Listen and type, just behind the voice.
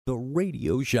The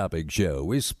Radio Shopping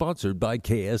Show is sponsored by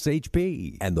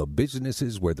KSHP and the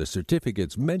businesses where the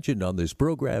certificates mentioned on this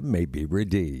program may be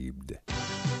redeemed.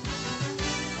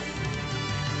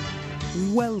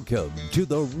 Welcome to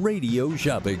the Radio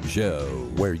Shopping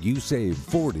Show, where you save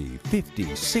 40, 50,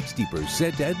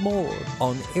 60% and more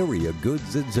on area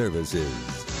goods and services.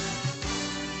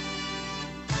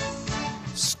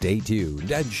 Stay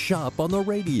tuned and shop on the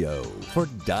radio for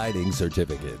dining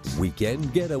certificates,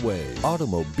 weekend getaway,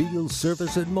 automobile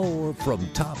service, and more from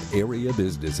top area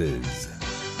businesses.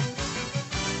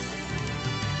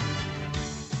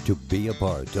 To be a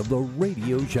part of the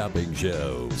Radio Shopping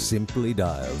Show, simply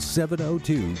dial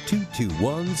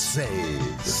 702-221-SAVE,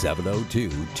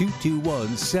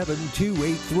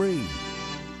 702-221-7283.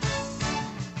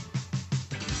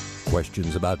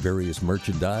 Questions about various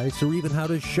merchandise or even how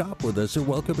to shop with us are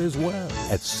welcome as well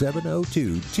at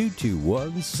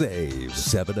 702-221-SAVE,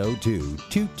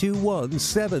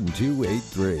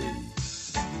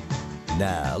 702-221-7283.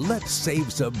 Now, let's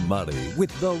save some money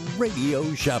with the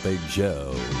Radio Shopping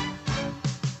Show.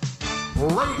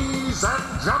 Ladies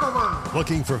and gentlemen,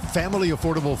 looking for family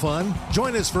affordable fun?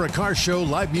 Join us for a car show,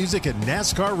 live music, and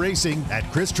NASCAR racing at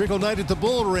Chris Trickle Night at the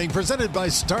Bull Ring, presented by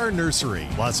Star Nursery,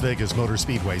 Las Vegas Motor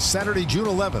Speedway, Saturday, June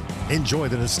 11th. Enjoy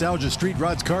the Nostalgia Street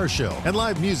Rods Car Show and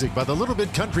live music by the Little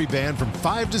Bit Country Band from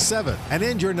 5 to 7. And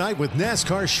end your night with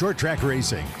NASCAR short track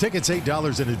racing. Tickets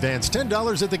 $8 in advance,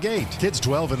 $10 at the gate. Kids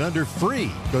 12 and under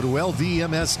free. Go to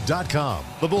lvms.com.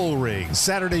 The Bull Ring,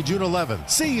 Saturday, June 11th.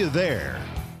 See you there.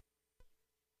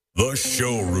 The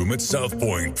showroom at South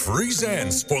Point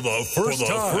presents for the first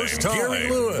time Gary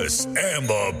Lewis and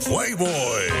the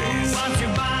Playboys.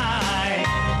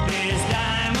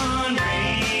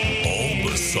 All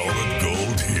the solid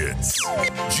gold hits.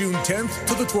 June 10th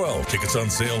to the 12th. Tickets on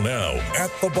sale now at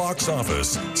the box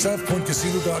office,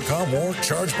 southpointcasino.com, or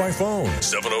charge by phone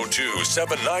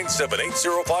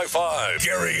 702-797-8055.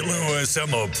 Gary Lewis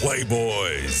and the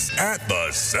Playboys at the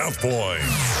South Point.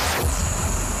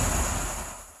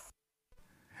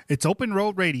 It's Open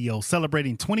Road Radio,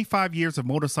 celebrating 25 years of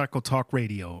motorcycle talk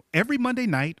radio. Every Monday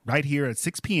night, right here at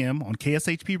 6 p.m. on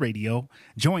KSHP Radio,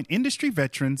 join industry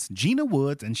veterans Gina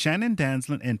Woods and Shannon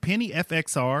Danslin and Penny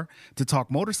FXR to talk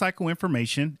motorcycle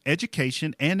information,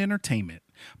 education, and entertainment.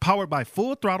 Powered by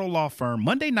Full Throttle Law Firm,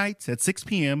 Monday nights at 6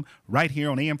 p.m. right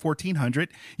here on AM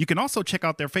 1400. You can also check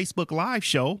out their Facebook Live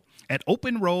show at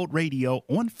Open Road Radio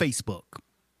on Facebook.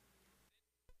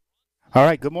 All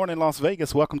right, good morning, Las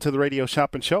Vegas. Welcome to the Radio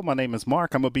Shopping Show. My name is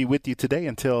Mark. I'm going to be with you today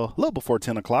until a little before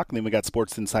 10 o'clock. And then we got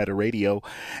Sports Insider Radio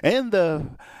and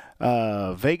the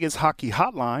Vegas Hockey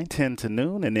Hotline, 10 to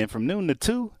noon. And then from noon to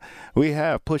 2, we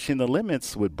have Pushing the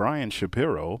Limits with Brian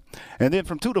Shapiro. And then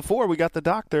from 2 to 4, we got the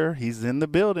doctor. He's in the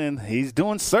building. He's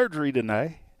doing surgery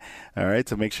tonight. All right,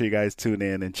 so make sure you guys tune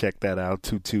in and check that out,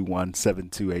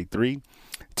 221-7283,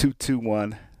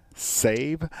 221-SAVE.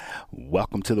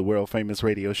 Welcome to the world famous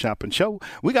Radio Shopping Show.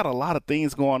 We got a lot of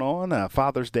things going on.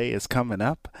 Father's Day is coming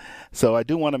up. So I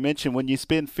do want to mention, when you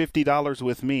spend $50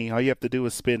 with me, all you have to do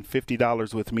is spend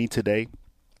 $50 with me today.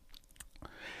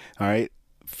 All right,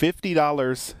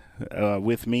 $50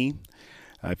 with me.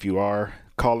 If you are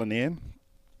calling in,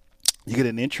 you get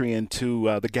an entry into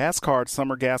the gas card,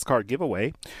 summer gas card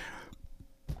giveaway.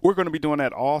 We're going to be doing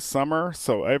that all summer.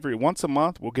 So once a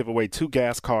month, we'll give away 2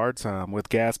 gas cards. With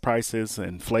gas prices,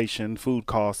 inflation, food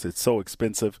costs, it's so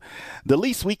expensive. The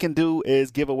least we can do is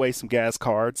give away some gas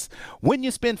cards. When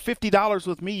you spend $50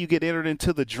 with me, you get entered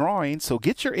into the drawing. So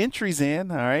get your entries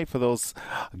in, all right, for those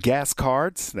gas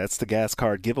cards. That's the gas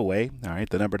card giveaway. All right,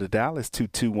 the number to dial is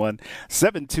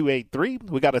 221-7283.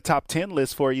 We got a top 10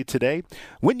 list for you today.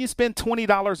 When you spend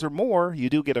 $20 or more, you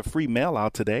do get a free mail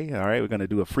out today. All right, we're going to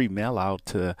do a free mail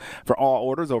out for all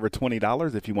orders over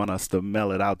 $20. If you want us to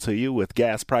mail it out to you with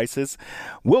gas prices,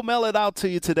 we'll mail it out to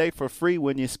you today for free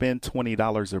when you spend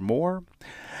 $20 or more.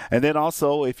 And then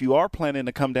also, if you are planning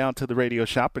to come down to the Radio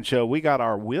Shopping Show, we got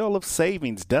our Wheel of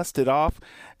Savings dusted off.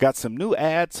 Got some new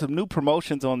ads, some new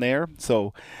promotions on there.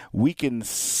 So we can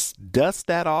dust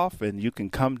that off and you can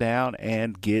come down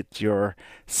and get your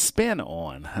spin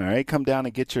on. All right, come down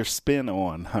and get your spin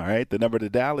on. All right, the number to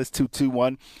dial is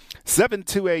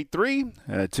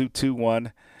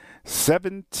 221-7283,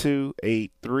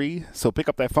 221-7283. So pick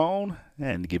up that phone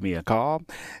and give me a call.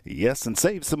 Yes, and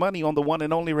save some money on the one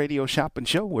and only Radio Shopping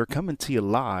Show. We're coming to you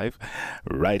live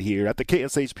right here at the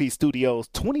KSHP Studios,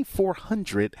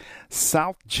 2400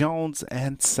 South Jones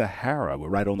and Sahara. We're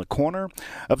right on the corner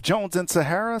of Jones and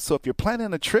Sahara. So if you're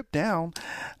planning a trip down,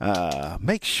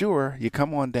 make sure you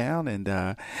come on down and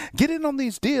get in on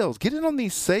these deals, get in on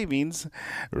these savings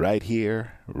right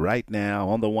here, right now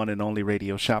on the one and only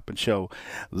Radio Shopping Show,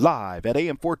 live at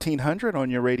AM 1400 on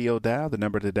your radio dial. The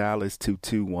number to dial is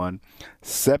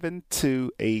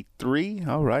 221-7283.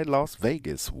 All right, Las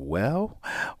Vegas. Well,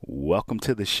 welcome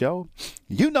to the show.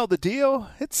 You know the deal.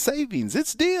 It's savings.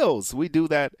 It's deals. We do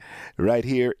that right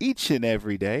here each and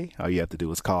every day. All you have to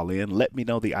do is call in. Let me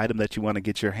know the item that you want to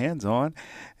get your hands on.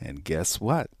 And guess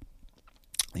what?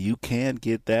 You can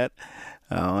get that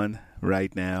on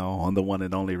right now on the one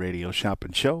and only Radio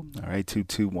Shopping Show. All right,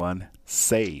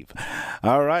 221-SAVE.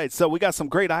 All right, so we got some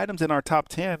great items in our top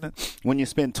 10. When you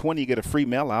spend 20, you get a free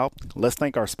mail out. Let's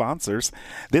thank our sponsors.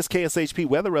 This KSHP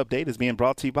weather update is being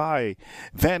brought to you by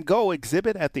Van Gogh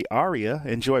exhibit at the Aria.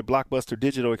 Enjoy blockbuster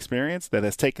digital experience that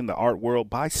has taken the art world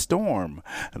by storm.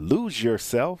 Lose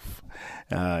yourself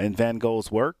in Van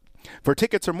Gogh's work. For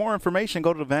tickets or more information,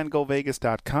 go to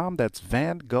vangovegas.com. That's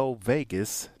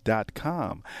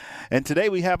vangovegas.com. And today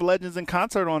we have Legends in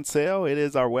Concert on sale. It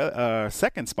is our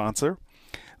second sponsor.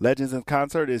 Legends in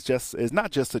Concert is not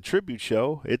just a tribute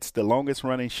show. It's the longest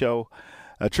running show,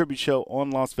 a tribute show on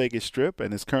Las Vegas Strip,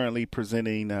 and is currently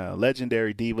presenting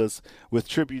legendary divas with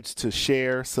tributes to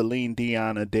Cher, Celine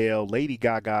Dion, Adele, Lady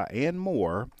Gaga, and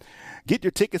more. Get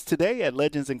your tickets today at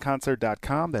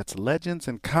legendsinconcert.com. That's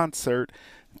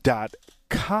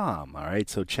legendsinconcert.com. All right,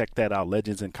 so check that out,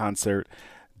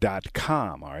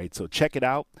 legendsinconcert.com. All right, so check it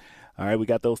out. All right, we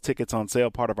got those tickets on sale,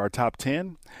 part of our top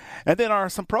 10. And then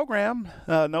some program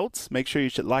notes. Make sure you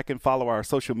should like and follow our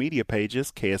social media pages,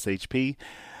 KSHP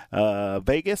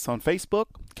Vegas on Facebook,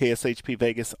 KSHP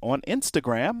Vegas on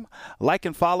Instagram. Like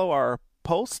and follow our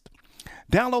post.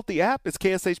 Download the app. It's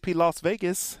KSHP Las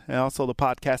Vegas. And also the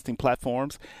podcasting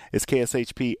platforms is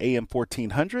KSHP AM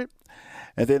 1400.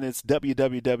 And then it's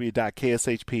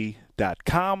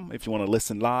www.kshp.com if you want to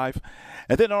listen live.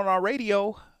 And then on our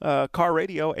radio, car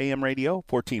radio, AM radio,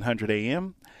 1400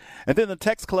 AM. And then the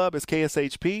text club is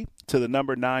KSHP to the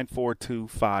number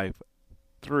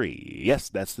 94253. Yes,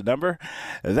 that's the number.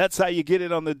 That's how you get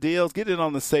in on the deals, get in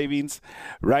on the savings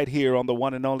right here on the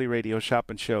one and only Radio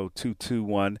Shopping Show,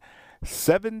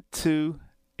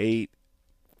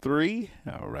 221-7283.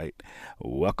 All right.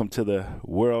 Welcome to the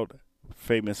world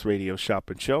famous Radio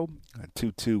Shopping Show,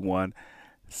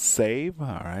 221-SAVE. All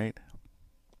right.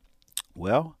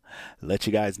 Well, let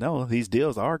you guys know these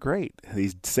deals are great.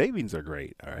 These savings are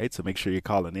great. All right. So make sure you're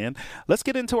calling in. Let's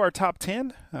get into our top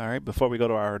 10. All right. Before we go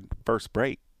to our first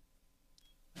break.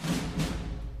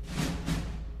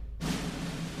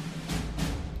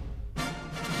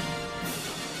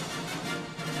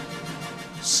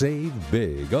 Save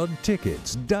big on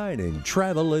tickets, dining,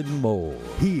 travel, and more.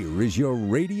 Here is your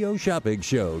Radio Shopping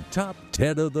Show Top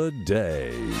 10 of the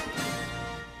day.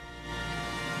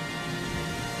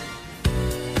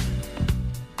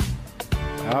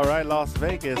 All right, Las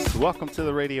Vegas, welcome to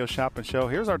the Radio Shopping Show.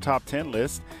 Here's our top 10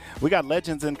 list. We got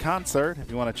Legends in Concert.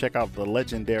 If you want to check out the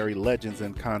legendary Legends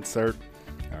in Concert,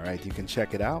 all right, you can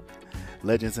check it out.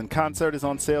 Legends in Concert is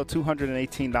on sale,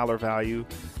 $218 value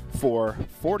for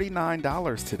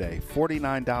 $49 today.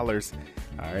 $49.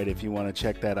 All right, if you want to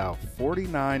check that out,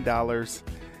 $49.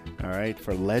 All right,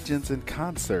 for Legends in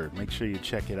Concert. Make sure you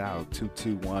check it out.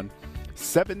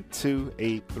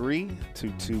 221-7283,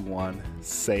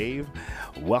 221-SAVE.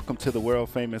 Welcome to the world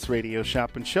famous Radio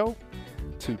Shopping Show,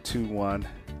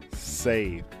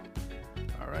 221-SAVE.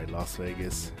 All right, Las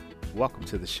Vegas, welcome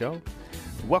to the show.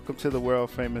 Welcome to the world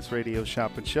famous Radio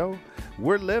Shopping Show.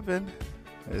 We're living.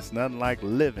 It's nothing like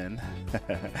living.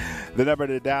 The number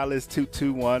to dial is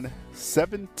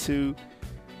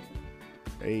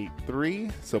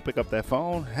 221-7283. So pick up that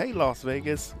phone. Hey, Las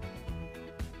Vegas.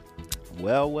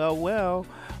 Well.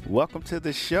 Welcome to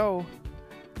the show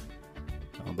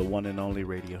on the one and only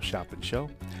Radio Shopping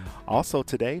Show. Also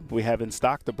today, we have in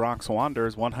stock the Bronx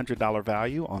Wanderers, $100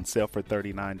 value on sale for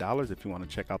 $39 if you want to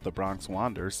check out the Bronx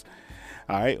Wanderers.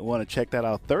 All right, we want to check that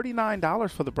out. $39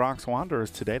 for the Bronx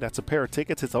Wanderers today. That's a pair of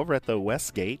tickets. It's over at the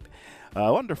Westgate.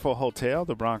 Wonderful hotel,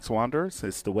 the Bronx Wanderers.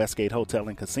 It's the Westgate Hotel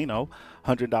and Casino.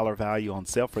 $100 value on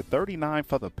sale for $39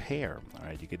 for the pair. All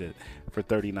right, you get it for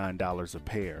 $39 a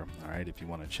pair. All right, if you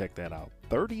want to check that out.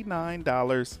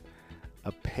 $39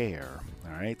 a pair.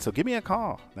 All right, so give me a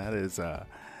call. That is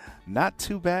not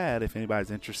too bad if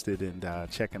anybody's interested in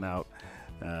checking out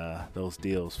those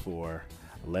deals for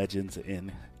Legends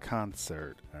in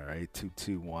Concert. All right,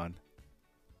 221.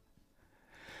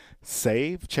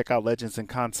 Save. Check out Legends in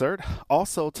Concert.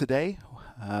 Also today,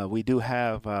 we do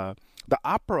have the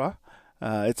opera.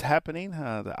 It's happening.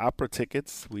 The opera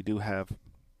tickets. We do have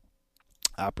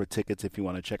opera tickets if you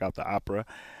want to check out the opera.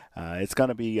 It's going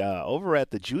to be over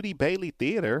at the Judy Bailey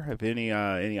Theater. If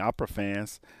any opera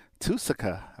fans,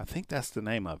 Tusika, I think that's the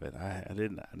name of it. I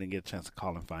didn't get a chance to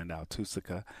call and find out.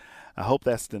 Tusika. I hope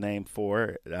that's the name for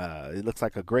it. It looks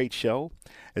like a great show.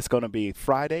 It's going to be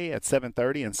Friday at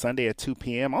 7:30 and Sunday at 2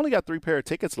 p.m. Only got 3 pair of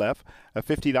tickets left. A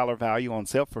 $50 value on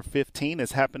sale for $15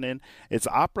 is happening. It's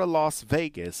Opera Las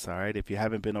Vegas. All right. If you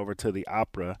haven't been over to the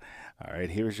opera, all right,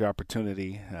 here's your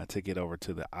opportunity to get over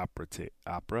to the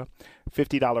opera.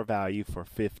 $50 value for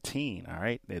 $15. All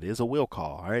right. It is a will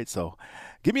call. All right. So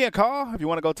give me a call if you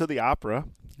want to go to the opera.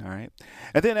 All right.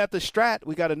 And then at the Strat,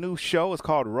 we got a new show. It's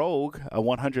called Rogue, a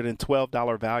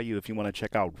 $112 value if you want to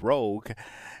check out Rogue.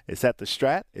 It's at the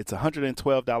Strat. It's a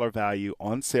 $112 value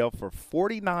on sale for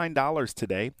 $49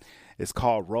 today. It's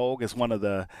called Rogue. It's one of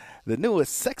the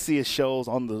newest, sexiest shows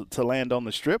to land on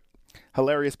the Strip.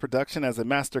 Hilarious production as a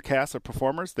master cast of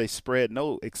performers. They spread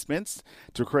no expense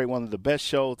to create one of the best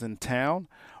shows in town.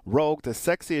 Rogue, the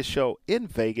sexiest show in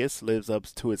Vegas, lives up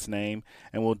to its name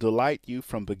and will delight you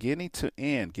from beginning to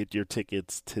end. Get your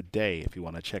tickets today if you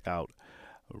want to check out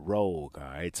Rogue. All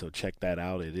right, so check that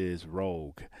out. It is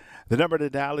Rogue. The number to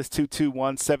dial is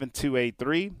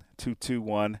 221-7283,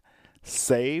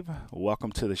 221-SAVE.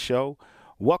 Welcome to the show.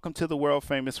 Welcome to the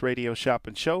world-famous Radio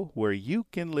Shopping Show, where you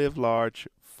can live large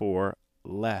for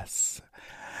less.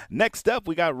 Next up,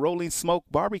 we got Rolling Smoke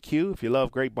Barbecue. If you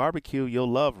love great barbecue,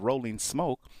 you'll love Rolling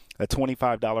Smoke. A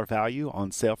 $25 value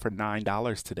on sale for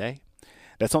 $9 today.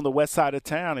 That's on the west side of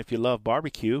town if you love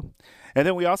barbecue. And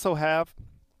then we also have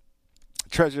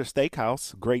Treasure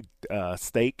Steakhouse, great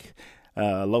steak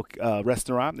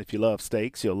restaurant. If you love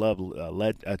steaks, you'll love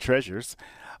Treasures.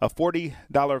 A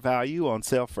 $40 value on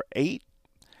sale for $8.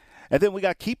 And then we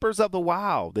got Keepers of the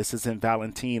Wild. This is in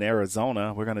Valentine,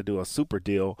 Arizona. We're going to do a super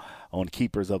deal on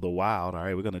Keepers of the Wild. All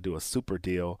right, we're going to do a super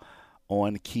deal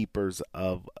on Keepers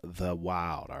of the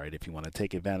Wild. All right, if you want to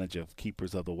take advantage of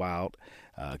Keepers of the Wild,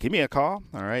 give me a call.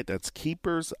 All right, that's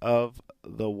Keepers of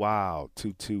the Wild,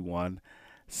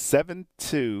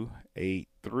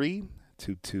 221-7283,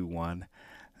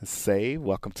 221-SAVE.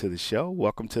 Welcome to the show.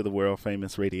 Welcome to the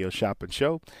world-famous Radio Shopping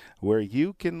Show, where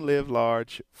you can live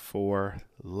large for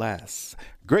less.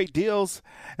 Great deals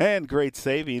and great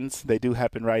savings. They do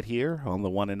happen right here on the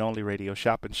one and only Radio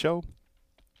Shopping Show.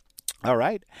 All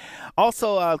right.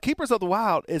 Also, Keepers of the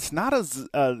Wild, it's not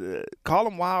call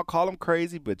them wild, call them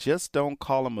crazy, but just don't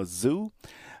call them a zoo.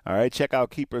 All right, check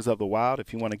out Keepers of the Wild.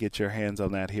 If you want to get your hands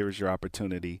on that, here's your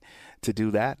opportunity to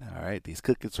do that. All right, these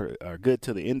cookies are good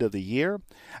to the end of the year.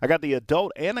 I got the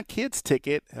adult and a kids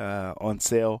ticket on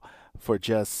sale for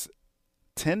just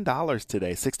 $10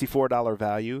 today, $64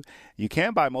 value. You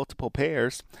can buy multiple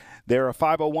pairs. They're a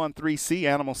 501(c)(3)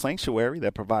 animal sanctuary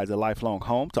that provides a lifelong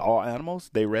home to all animals.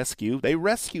 They rescue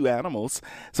animals.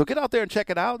 So get out there and check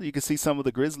it out. You can see some of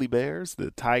the grizzly bears,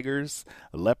 the tigers,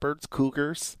 leopards,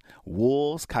 cougars,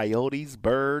 wolves, coyotes,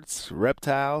 birds,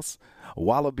 reptiles,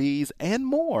 wallabies, and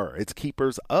more. It's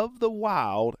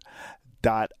keepersofthewild.org.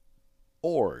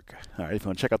 All right, if you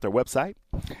want to check out their website.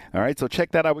 All right, so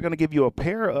check that out. We're going to give you a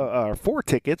pair, 4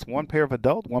 tickets, 1 pair of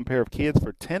adult, 1 pair of kids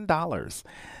for $10.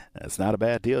 That's not a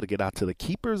bad deal to get out to the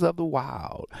Keepers of the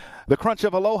Wild. The Crunch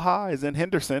of Aloha is in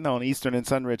Henderson on Eastern and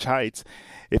Sunridge Heights.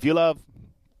 If you love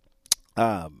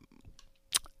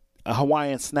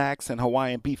Hawaiian snacks and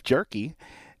Hawaiian beef jerky,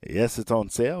 yes, it's on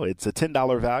sale. It's a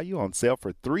 $10 value on sale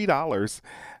for $3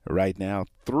 right now.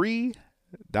 $3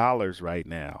 right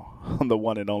now on the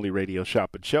one and only Radio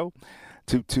Shopping Show.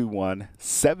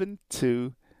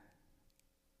 221-7283.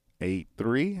 All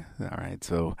right,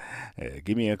 so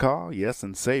give me a call, yes,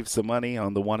 and save some money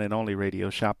on the one and only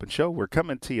Radio Shopping Show. We're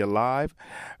coming to you live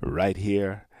right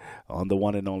here on the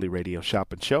one and only Radio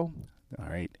Shopping Show. All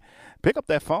right, pick up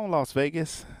that phone, Las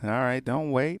Vegas. All right, don't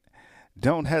wait,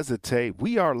 don't hesitate.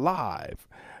 We are live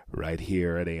right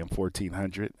here at AM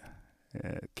 1400,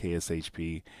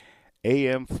 KSHP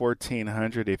AM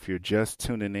 1400. If you're just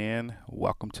tuning in,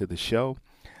 welcome to the show.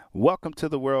 Welcome to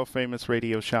the world-famous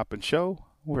Radio Shopping Show.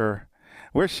 We're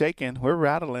shaking, we're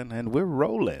rattling, and we're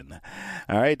rolling.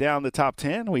 All right, down the top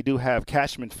 10, we do have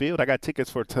Cashman Field. I got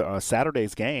tickets for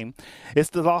Saturday's game.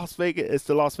 It's the Las Vegas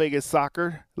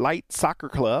Light Soccer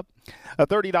Club. A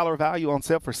 $30 value on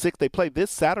sale for 6. They play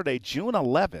this Saturday, June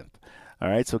 11th. All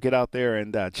right, so get out there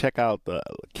and check out the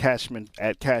Cashman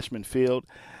Field.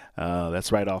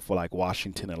 That's right off of like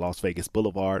Washington and Las Vegas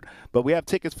Boulevard. But we have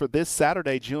tickets for this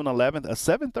Saturday, June 11th, a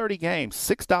 7:30 game,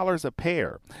 $6 a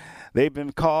pair. They've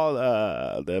been called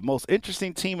the most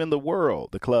interesting team in the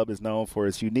world. The club is known for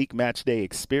its unique match day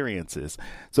experiences.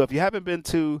 So if you haven't been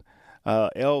to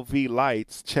LV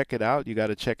Lights, check it out. You got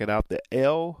to check it out. The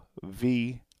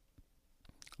LV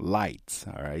Lights.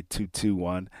 All right,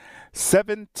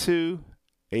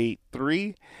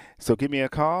 221-7283. So give me a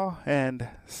call and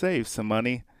save some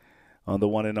money on the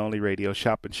one and only radio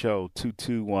shopping show,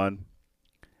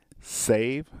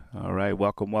 221-SAVE. All right,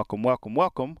 welcome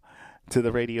to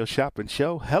the radio shopping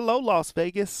show. Hello, Las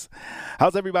Vegas.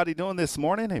 How's everybody doing this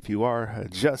morning? If you are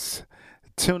just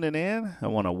tuning in, I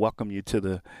want to welcome you to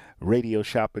the radio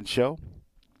shopping show.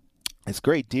 It's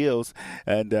great deals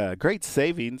and great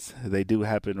savings. They do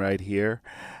happen right here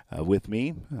with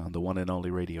me on the one and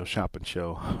only radio shopping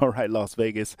show. All right, Las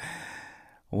Vegas.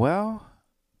 Well,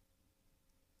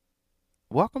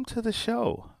 welcome to the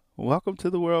show. Welcome to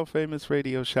the world famous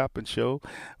radio shopping show.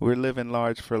 We're living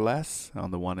large for less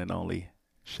on the one and only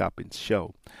shopping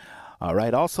show. All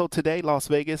right. Also today, Las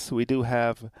Vegas, we do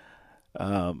have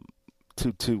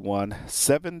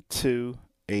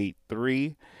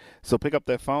 221-7283. So pick up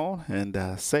that phone and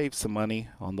save some money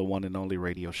on the one and only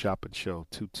radio shopping show,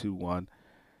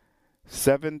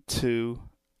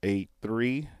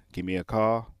 221-7283. Give me a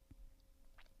call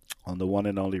on the one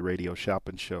and only radio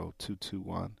shopping show,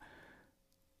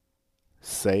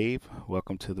 221-SAVE.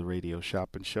 Welcome to the radio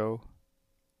shopping show.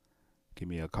 Give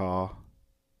me a call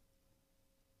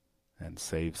and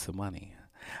save some money.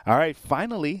 All right,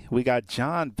 finally, we got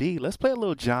John B. Let's play a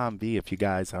little John B. if you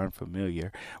guys aren't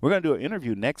familiar. We're going to do an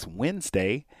interview next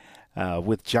Wednesday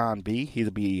with John B. He'll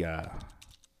be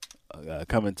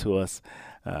coming to us.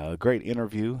 Great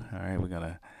interview. All right, we're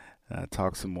going to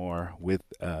talk some more with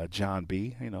John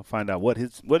B. Find out what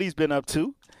he's been up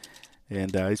to.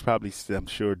 And he's probably, I'm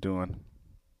sure, doing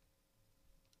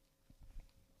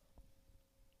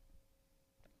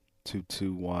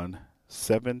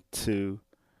 221-72.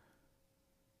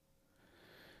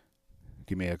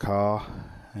 Give me a call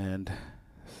and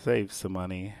save some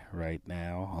money right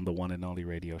now on the one and only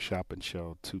radio shopping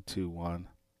show,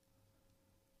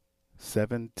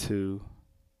 221-7283.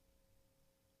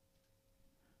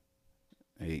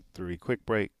 Quick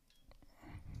break.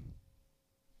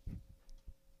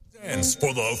 Dance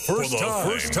for the first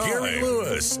time, Gary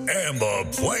Lewis and the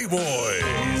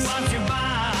Playboys. What you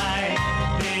buy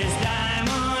is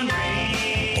diamond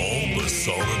ring. All the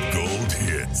solid gold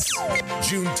hits.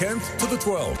 June 10th to the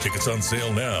 12th. Tickets on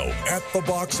sale now at the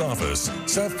box office,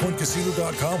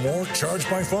 SouthPointCasino.com, or charge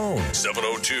by phone,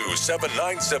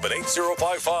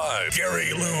 702-797-8055.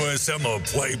 Gary Lewis and the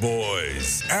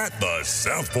Playboys at the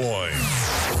South Point.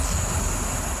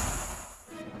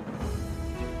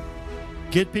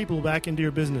 Get people back into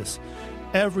your business.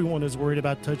 Everyone is worried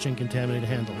about touching contaminated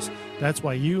handles. That's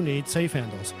why you need Safe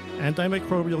Handles,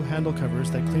 antimicrobial handle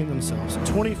covers that clean themselves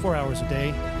 24 hours a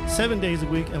day, 7 days a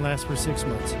week, and last for 6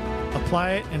 months.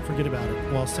 Apply it and forget about it,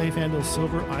 while Safe Handles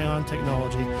Silver Ion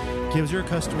technology gives your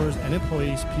customers and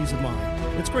employees peace of mind.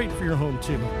 It's great for your home,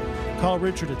 too. Call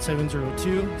Richard at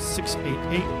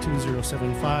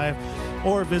 702-688-2075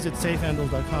 or visit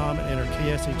safehandles.com and enter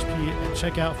KSHP at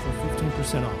checkout for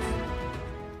 15% off.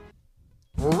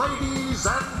 Ladies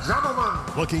and gentlemen,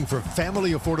 Looking for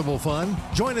family affordable fun?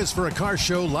 Join us for a car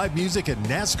show, live music, and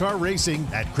NASCAR racing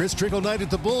at Chris Trickle Night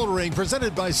at the Bull Ring,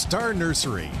 presented by Star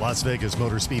Nursery, Las Vegas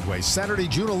Motor Speedway, Saturday,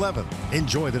 June 11th.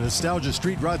 Enjoy the Nostalgia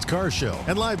Street Rods Car Show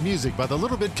and live music by the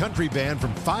Little Bit Country Band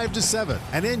from 5 to 7.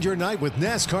 And end your night with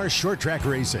NASCAR short track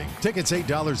racing. Tickets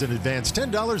 $8 in advance,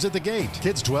 $10 at the gate.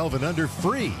 Kids 12 and under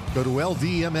free. Go to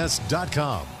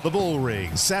LVMS.com. The Bull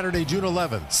Ring, Saturday, June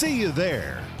 11th. See you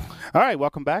there. All right,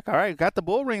 welcome back. All right, got the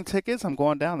Bull Ring tickets. I'm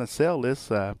going down the sale list.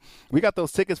 We got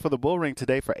those tickets for the Bull Ring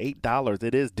today for $8.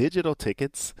 It is digital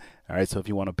tickets. All right, so if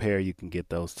you want a pair, you can get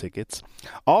those tickets.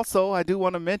 Also, I do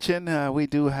want to mention we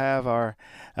do have our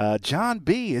John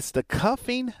B. It's the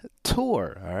Cuffing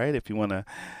Tour. All right, if you want to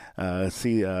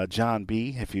see John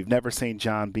B. If you've never seen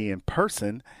John B. in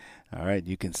person, all right,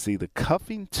 you can see the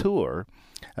Cuffing Tour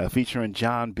featuring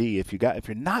John B. If you're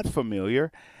not familiar,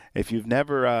 if you've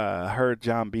never heard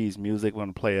John B's music,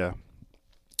 want to play a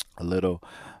little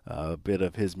bit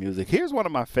of his music. Here's one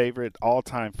of my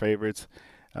all-time favorites.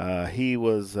 He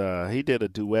did a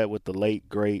duet with the late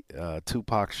great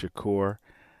Tupac Shakur.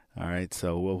 All right,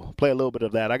 so we'll play a little bit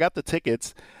of that. I got the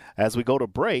tickets. as we go to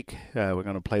break, we're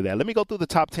going to play that. Let me go through the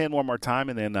top 10 one more time,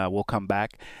 and then we'll come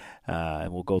back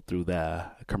and we'll go through the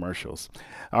commercials.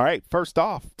 All right, first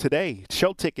off, today,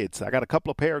 show tickets. I got a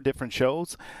couple of pair of different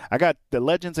shows. I got the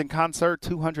Legends in Concert,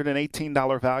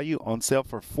 $218 value, on sale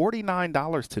for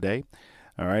 $49 today.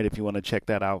 All right, if you want to check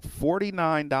that out,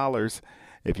 $49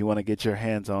 if you want to get your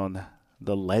hands on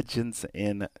the Legends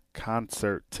in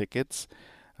Concert tickets.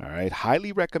 All right,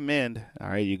 highly recommend. All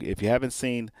right, if you haven't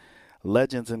seen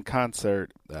Legends in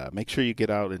Concert, make sure you get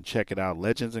out and check it out.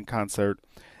 Legends in Concert.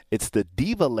 It's the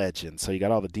Diva Legends. So you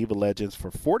got all the Diva Legends for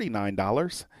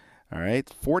 $49. All right,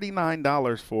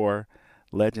 $49 for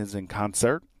Legends in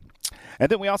Concert. And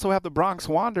then we also have the Bronx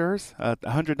Wanderers,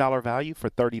 $100 value for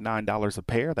 $39 a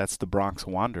pair. That's the Bronx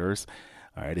Wanderers.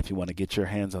 All right, if you want to get your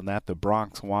hands on that, the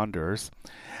Bronx Wanderers.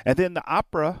 And then the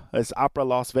Opera is Opera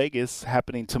Las Vegas,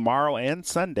 happening tomorrow and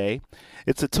Sunday.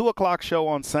 It's a 2 o'clock show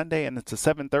on Sunday, and it's a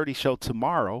 7:30 show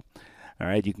tomorrow. All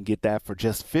right, you can get that for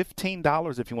just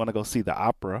 $15 if you want to go see the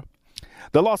opera.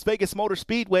 The Las Vegas Motor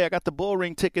Speedway, I got the Bull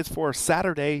Ring tickets for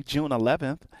Saturday, June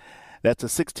 11th. That's a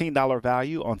 $16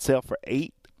 value, on sale for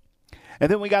 $8. And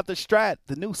then we got the Strat,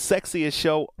 the new sexiest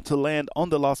show to land on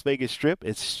the Las Vegas Strip.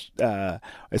 It's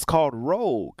called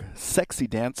Rogue. Sexy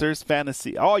dancers,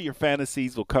 fantasy. All your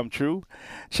fantasies will come true.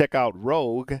 Check out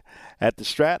Rogue at the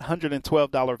Strat,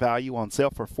 $112 value, on sale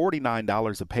for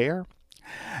 $49 a pair.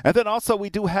 And then also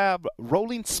we do have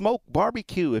Rolling Smoke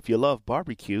Barbecue. If you love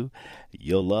barbecue,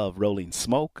 you'll love Rolling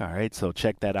Smoke. All right, so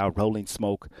check that out. Rolling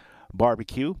Smoke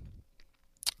Barbecue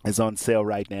is on sale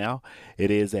right now. It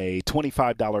is a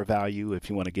 $25 value if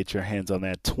you want to get your hands on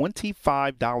that.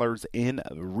 $25 in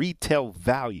retail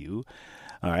value.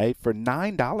 All right, for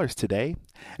 $9 today.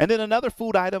 And then another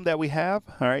food item that we have.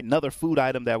 All right, if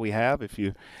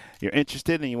you're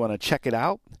interested and you want to check it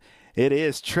out, it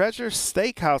is Treasure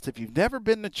Steakhouse. If you've never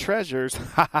been to Treasures,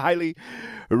 I highly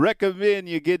recommend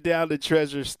you get down to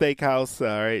Treasure Steakhouse.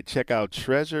 All right, check out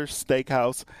Treasure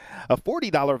Steakhouse. A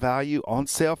 $40 value, on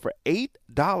sale for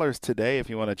 $8 today. If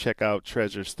you want to check out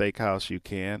Treasure Steakhouse, you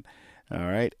can. All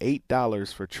right,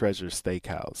 $8 for Treasure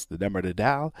Steakhouse. The number to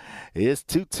dial is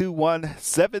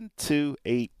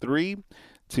 221-7283,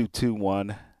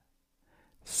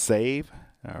 221-SAVE.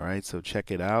 All right, so check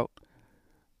it out.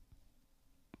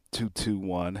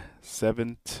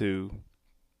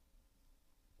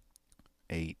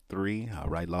 221-7283. All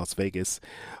right, Las Vegas.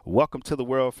 Welcome to the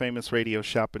world famous radio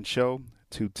shopping show.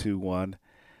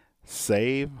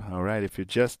 221-SAVE. All right, if you're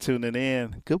just tuning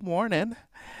in, good morning.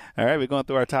 All right, we're going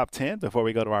through our top 10 before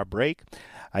we go to our break.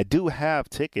 I do have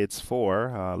tickets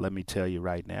for, let me tell you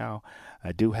right now,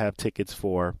 I do have tickets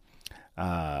for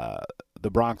the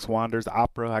Bronx Wanderers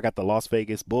Opera. I got the Las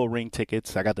Vegas Bull Ring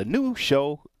tickets. I got the new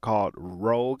show called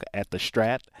Rogue at the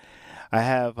Strat. I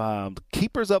have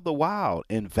Keepers of the Wild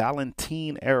in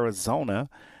Valentine, Arizona.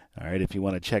 All right, if you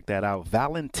want to check that out,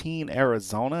 Valentine,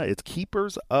 Arizona. It's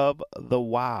Keepers of the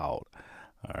Wild.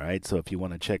 All right, so if you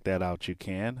want to check that out, you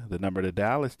can. The number to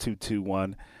dial is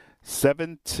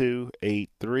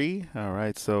 221-7283. All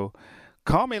right, so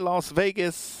call me Las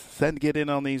Vegas and get in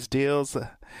on these deals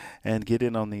and get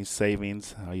in on these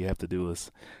savings. All you have to do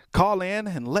is call in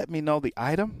and let me know the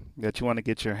item that you want to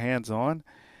get your hands on.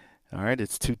 All right,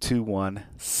 it's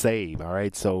 221-SAVE. All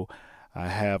right, so I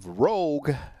have Rogue.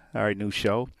 All right, new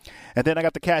show. And then I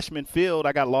got the Cashman Field.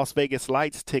 I got Las Vegas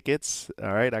Lights tickets.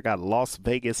 All right, I got Las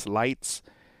Vegas Lights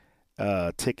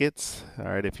tickets. All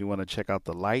right, if you want to check out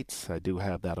the lights, I do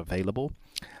have that available.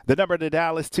 The number to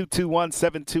dial is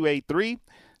 221-7283,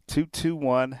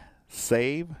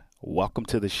 221-SAVE. Welcome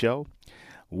to the show.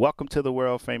 Welcome to the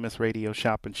world famous radio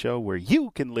shopping show where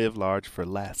you can live large for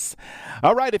less.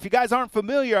 All right, if you guys aren't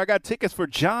familiar, I got tickets for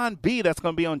John B. That's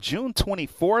going to be on June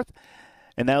 24th.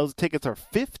 And those tickets are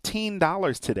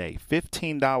 $15 today.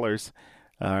 $15,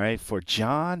 all right, for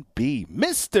John B.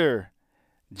 Mr.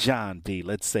 John B.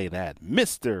 Let's say that.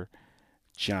 Mr.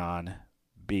 John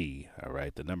B. All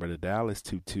right, the number to dial is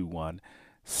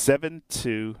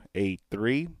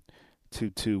 221-7283,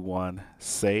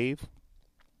 221-SAVE.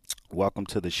 Welcome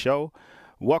to the show.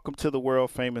 Welcome to the world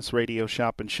famous radio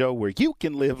shopping show where you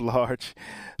can live large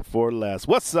for less.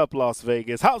 What's up, Las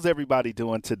Vegas? How's everybody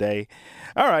doing today?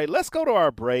 All right, let's go to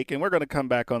our break, and we're going to come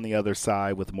back on the other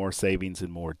side with more savings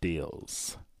and more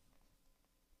deals.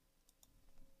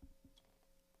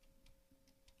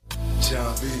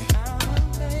 John B.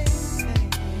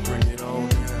 Bring it on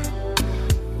now.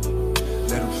 Let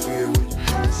them feel what you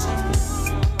got.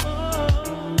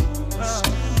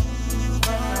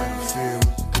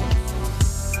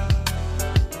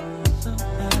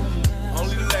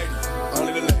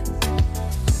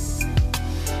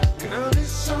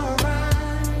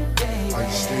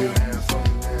 Still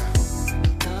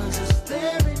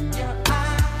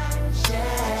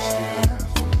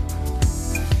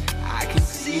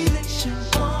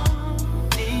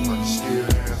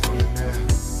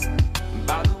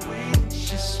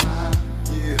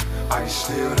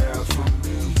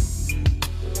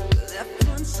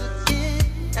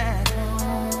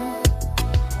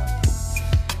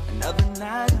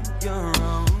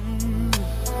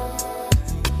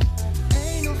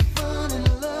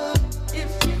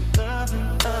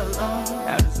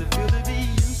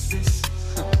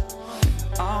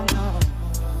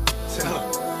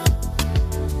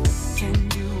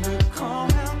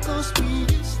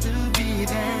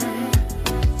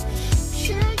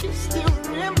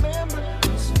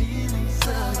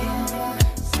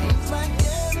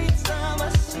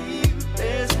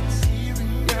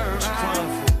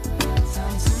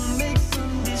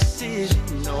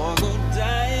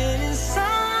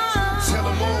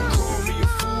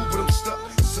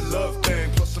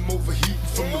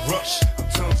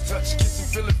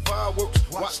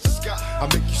watch the sky. I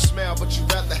make you smile, but you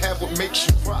rather have what makes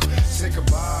you cry. Say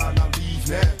goodbye and I leave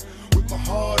now. With my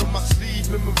heart on my sleeve,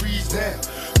 memories down.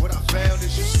 What I found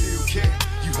is you still care.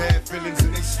 You have feelings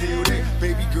and they still there.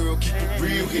 Baby girl, keep it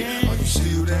real here. Are you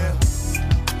still down?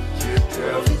 Yeah,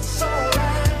 girl. It's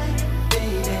alright,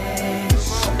 baby.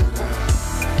 Still down.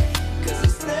 'Cause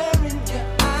it's there in your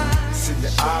eyes. It's in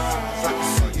your eyes. I can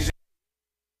see it.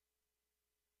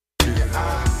 In your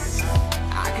eyes.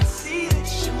 I can see that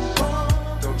you want.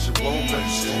 Don't you want me?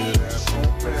 Still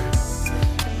down,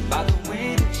 by the way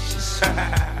that you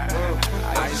smile.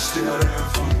 Are you still down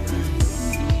for me?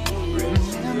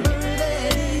 Remember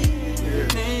that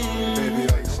evening. Baby,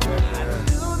 are you still down? I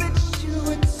knew that you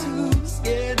were too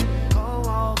scared to go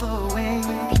all the way.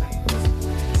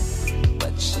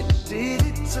 But you did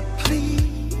it to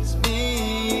please me.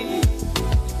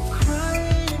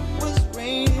 Crying it was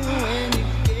raining when you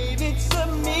gave it to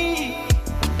me.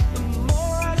 The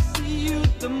more I see you,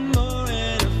 the more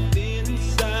and I feel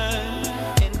inside.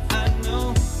 And I know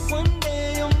one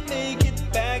day you'll make it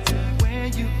back to where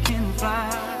you can fly.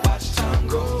 Watch time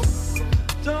go.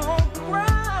 Don't cry.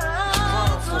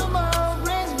 Tomorrow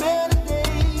brings better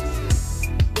days.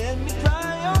 Let me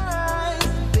dry your eyes.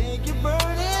 Take your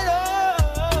burden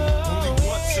up. Only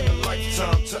once in a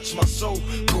lifetime, touch my soul.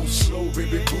 Go slow,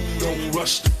 baby, boo, don't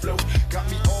rush the flow. Got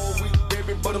me all weak,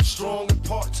 baby, but I'm strong in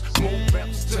parts. More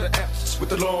bounce to the apps with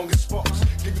the longest sparks.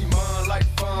 Give me mine like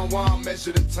fine wine,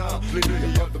 measured in time. Plenty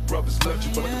of other brothers loved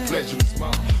you, but the pleasure is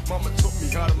mine. Mama taught me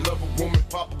how to love a woman,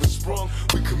 Papa was sprung.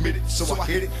 We committed, so I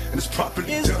hit it, and it's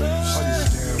properly It's done. Are you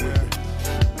still with me?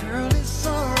 Girl, it's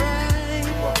alright,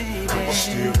 Come on,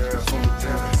 still baby. there for me,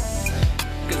 down.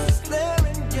 'Cause it's there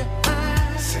in your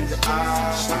eyes. See your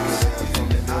eyes, still there for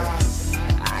me, eyes.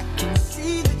 I can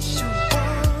see that you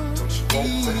want. Don't you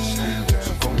want me? Still there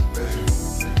for me, baby.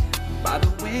 By the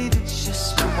way that you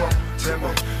smile. Tell me,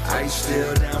 are you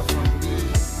still down for me?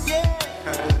 Yeah,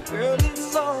 girl,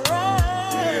 it's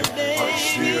alright, Are you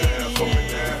still there for me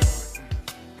now?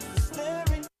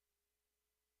 baby.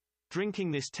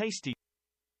 Drinking this tasty.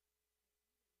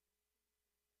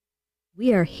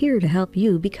 We are here to help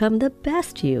you become the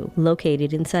best you.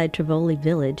 Located inside Tivoli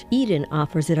Village, Eden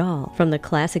offers it all, from the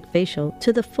classic facial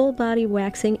to the full body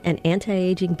waxing and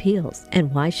anti-aging peels.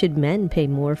 And why should men pay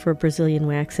more for Brazilian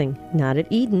waxing? Not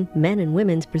at Eden. Men and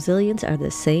women's Brazilians are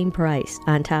the same price.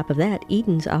 On top of that,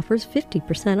 Eden's offers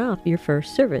 50% off your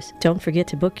first service. Don't forget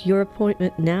to book your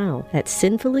appointment now at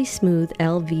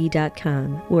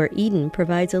sinfullysmoothlv.com, where Eden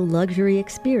provides a luxury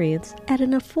experience at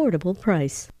an affordable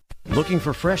price. Looking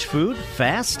for fresh food?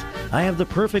 Fast? I have the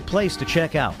perfect place to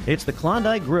check out. It's the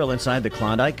Klondike Grill inside the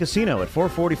Klondike Casino at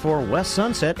 444 West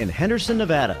Sunset in Henderson,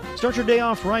 Nevada. Start your day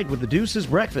off right with the Deuce's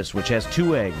Breakfast, which has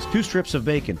 2 eggs, 2 strips of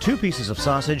bacon, 2 pieces of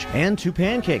sausage, and 2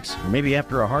 pancakes. Or maybe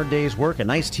after a hard day's work, a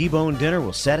nice T-bone dinner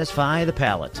will satisfy the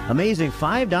palate. Amazing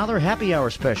 $5 happy hour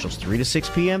specials 3 to 6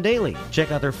 p.m. daily.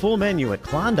 Check out their full menu at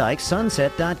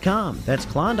KlondikeSunset.com. That's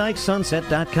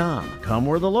KlondikeSunset.com. Come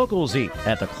where the locals eat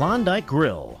at the Klondike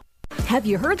Grill. Have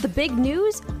you heard the big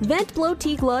news? Vent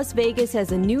Boutique Las Vegas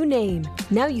has a new name.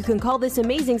 Now you can call this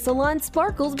amazing salon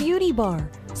Sparkles Beauty Bar.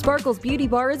 Sparkles Beauty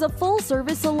Bar is a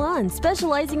full-service salon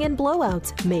specializing in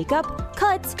blowouts, makeup,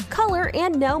 cuts, color,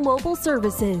 and now mobile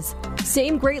services.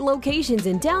 Same great locations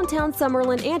in downtown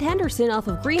Summerlin and Henderson off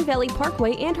of Green Valley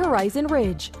Parkway and Horizon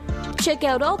Ridge. Check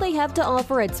out all they have to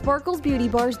offer at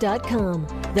sparklesbeautybars.com.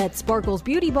 That's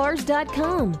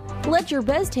sparklesbeautybars.com. Let your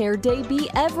best hair day be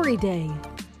every day.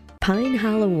 Pine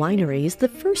Hollow Winery is the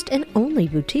first and only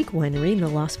boutique winery in the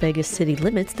Las Vegas city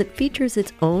limits that features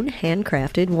its own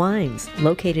handcrafted wines.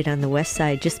 Located on the west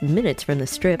side, just minutes from the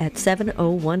Strip at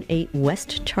 7018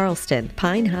 West Charleston,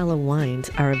 Pine Hollow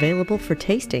wines are available for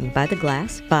tasting by the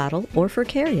glass, bottle, or for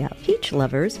carryout. Peach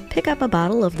lovers, pick up a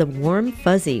bottle of the Warm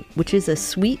Fuzzy, which is a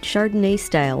sweet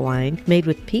Chardonnay-style wine made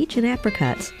with peach and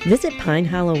apricots. Visit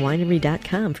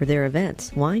PineHollowWinery.com for their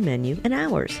events, wine menu, and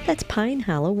hours. That's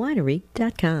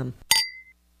PineHollowWinery.com.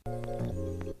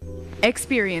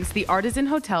 Experience the Artisan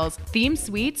Hotel's themed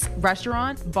suites,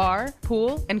 restaurant, bar,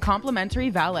 pool, and complimentary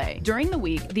valet. During the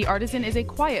week, the Artisan is a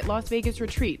quiet Las Vegas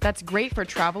retreat that's great for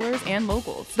travelers and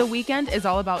locals. The weekend is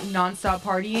all about nonstop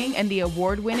partying and the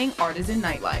award-winning Artisan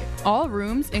nightlife. All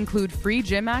rooms include free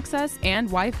gym access and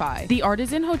Wi-Fi. The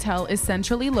Artisan Hotel is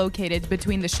centrally located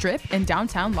between the Strip and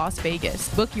downtown Las Vegas.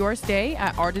 Book your stay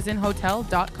at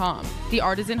artisanhotel.com. The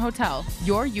Artisan Hotel,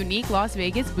 your unique Las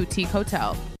Vegas boutique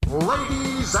hotel.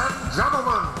 Ladies and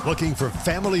gentlemen, looking for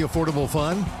family affordable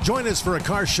fun? Join us for a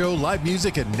car show, live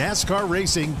music, and NASCAR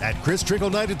racing at Chris Trickle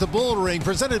Night at the Bull Ring,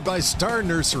 presented by Star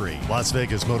Nursery, Las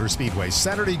Vegas Motor Speedway,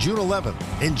 Saturday, June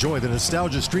 11th. Enjoy the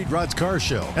Nostalgia Street Rods Car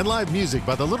Show and live music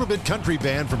by the Little Bit Country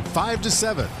Band from 5 to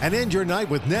 7. And end your night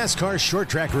with NASCAR short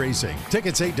track racing.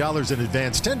 Tickets $8 in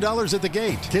advance, $10 at the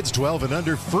gate. Kids 12 and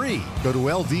under free. Go to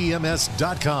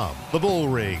LVMS.com. The Bull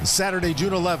Ring, Saturday,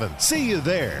 June 11th. See you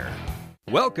there.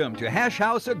 Welcome to Hash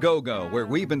House A Go-Go, where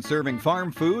we've been serving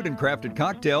farm food and crafted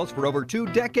cocktails for over 2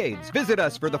 decades. Visit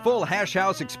us for the full Hash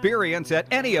House experience at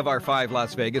any of our 5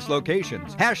 Las Vegas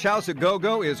locations. Hash House A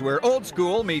Go-Go is where old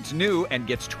school meets new and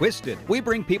gets twisted. We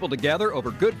bring people together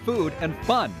over good food and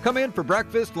fun. Come in for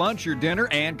breakfast, lunch, or dinner,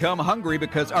 and come hungry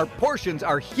because our portions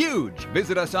are huge.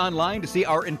 Visit us online to see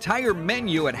our entire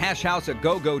menu at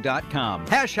hashhouseagogo.com.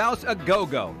 Hash House A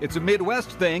Go-Go. It's a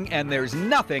Midwest thing, and there's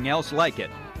nothing else like it.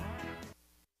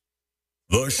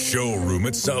 The showroom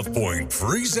at South Point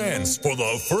presents for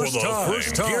the first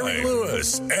time Gary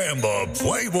Lewis and the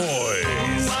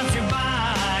Playboys.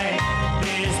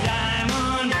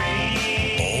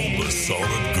 All the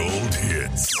solid gold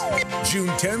hits. June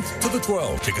 10th to the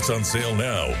 12th. Tickets on sale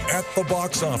now at the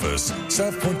box office,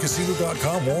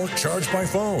 SouthPointCasino.com, or charge by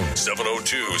phone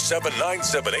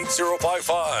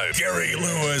 702-797-8055. Gary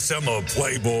Lewis and the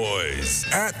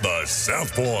Playboys at the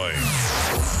South Point.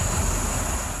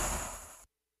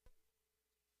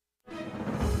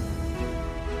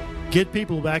 Get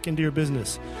people back into your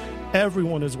business.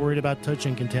 Everyone is worried about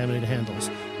touching contaminated handles.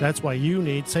 That's why you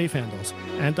need Safe Handles,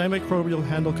 antimicrobial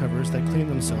handle covers that clean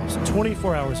themselves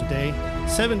 24 hours a day,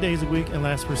 7 days a week, and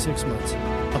last for 6 months.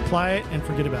 Apply it and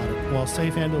forget about it, while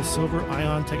Safe Handles Silver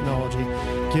Ion technology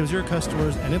gives your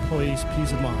customers and employees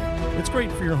peace of mind. It's great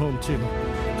for your home, too.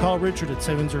 Call Richard at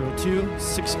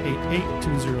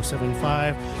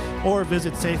 702-688-2075 or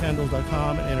visit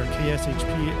safehandles.com and enter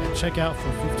KSHP at checkout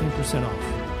for 15% off.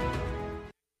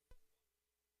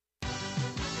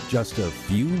 Just a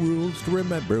few rules to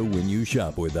remember when you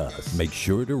shop with us. Make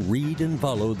sure to read and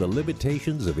follow the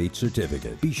limitations of each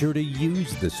certificate. Be sure to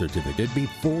use the certificate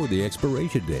before the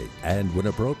expiration date. And when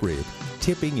appropriate,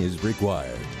 tipping is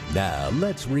required. Now,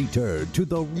 let's return to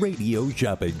the Radio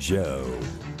Shopping Show.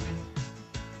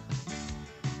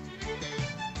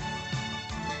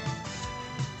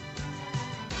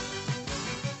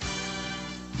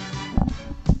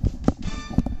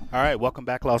 All right, welcome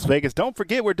back, Las Vegas. Don't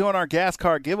forget, we're doing our gas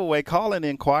card giveaway. Call and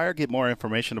inquire. Get more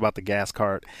information about the gas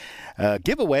card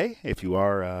giveaway. If you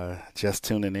are just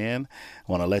tuning in,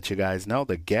 I want to let you guys know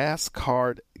the gas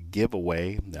card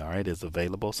giveaway, all right, is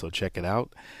available, so check it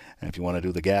out. And if you want to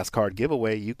do the gas card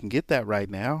giveaway, you can get that right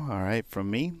now, all right, from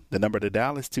me. The number to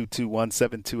dial is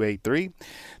 221-7283,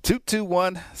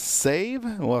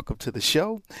 221-SAVE. Welcome to the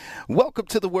show. Welcome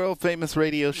to the world-famous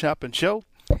Radio Shopping Show.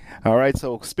 All right,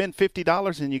 so spend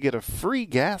 $50 and you get a free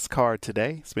gas card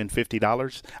today. Spend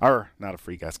 $50, or not a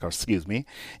free gas card, excuse me.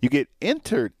 You get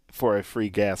entered for a free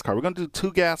gas card. We're going to do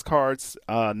 2 gas cards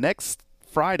next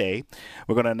Friday.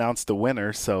 We're going to announce the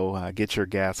winner, so get your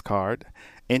gas card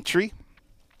entry.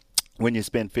 When you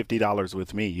spend $50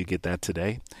 with me, you get that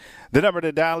today. The number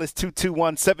to dial is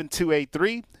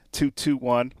 221-7283,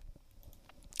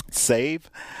 221-SAVE.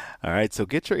 All right, so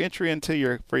get your entry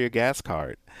for your gas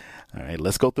card. All right,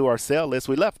 let's go through our sale list.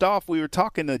 We left off, we were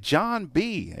talking to John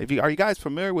B. Are you guys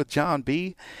familiar with John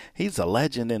B? He's a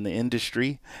legend in the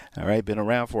industry, all right, been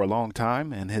around for a long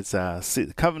time, and his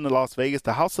coming to Las Vegas,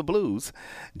 the House of Blues,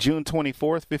 June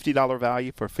 24th, $50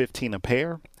 value for $15 a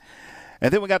pair.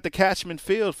 And then we got the Cashman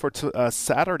Field for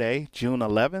Saturday, June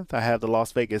 11th. I have the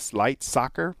Las Vegas Light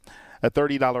Soccer, a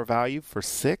 $30 value for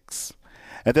 $6.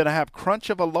 And then I have Crunch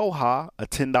of Aloha, a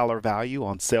 $10 value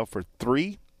on sale for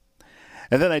 $3.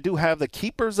 And then I do have the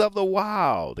Keepers of the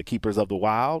Wild. The Keepers of the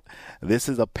Wild. This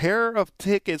is a pair of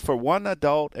tickets for one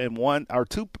adult and one or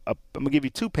two. I'm going to give you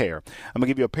 2 pair. I'm going to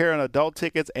give you a pair of adult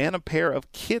tickets and a pair of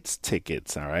kids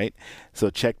tickets. All right. So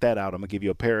check that out. I'm going to give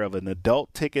you a pair of an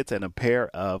adult tickets and a pair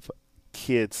of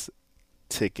kids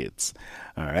tickets.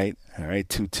 All right. All right.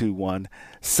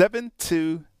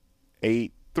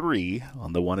 221-7283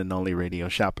 on the one and only Radio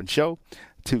Shopping Show.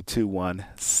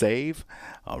 221-SAVE.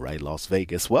 All right, Las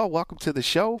Vegas. Well, welcome to the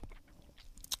show.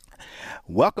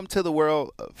 Welcome to the world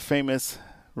famous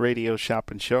Radio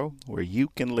Shopping Show, where you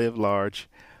can live large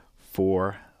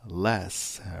for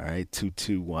less. All right,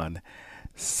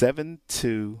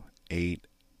 221-7283.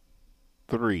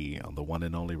 on the one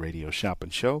and only Radio Shopping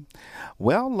Show.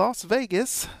 Well, Las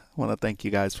Vegas, I want to thank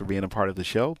you guys for being a part of the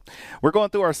show. We're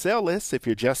going through our sale list. If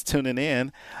you're just tuning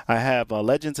in, I have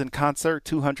Legends in Concert,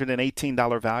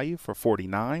 $218 value for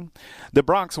 $49. The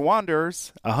Bronx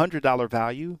Wanderers, $100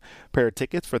 value, pair of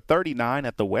tickets for $39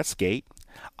 at the Westgate.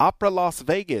 Opera Las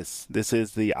Vegas, this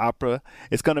is the opera.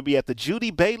 It's going to be at the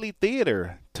Judy Bailey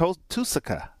Theater,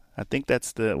 Tusaca. I think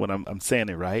that's what I'm saying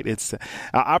it right. It's an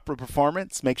opera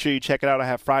performance. Make sure you check it out. I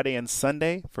have Friday and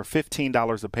Sunday for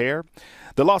 $15 a pair.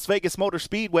 The Las Vegas Motor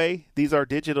Speedway, these are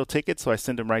digital tickets, so I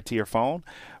send them right to your phone.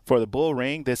 For the Bull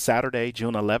Ring this Saturday,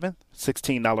 June 11th,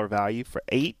 $16 value for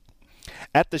 $8.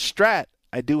 At the Strat,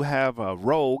 I do have a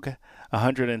Rogue,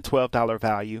 $112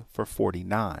 value for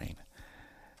 $49.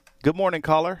 Good morning,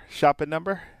 caller. Shopping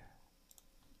number?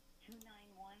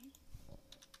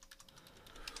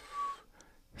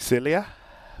 Celia?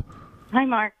 Hi,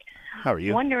 Mark. How are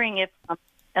you? Wondering if I'm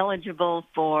eligible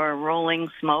for Rolling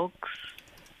Smokes.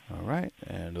 All right.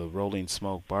 And the Rolling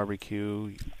Smoke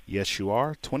Barbecue, yes, you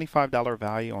are. $25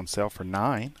 value on sale for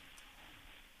 $9.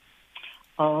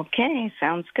 Okay,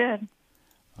 sounds good.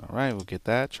 All right, we'll get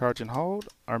that. Charge and hold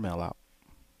or mail out?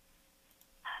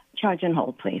 Charge and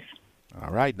hold, please.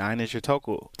 All right, $9 is your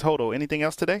total. Anything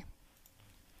else today?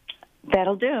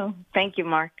 That'll do. Thank you,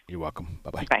 Mark. You're welcome.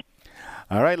 Bye-bye. Bye.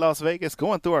 All right, Las Vegas,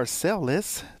 going through our sale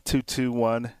list,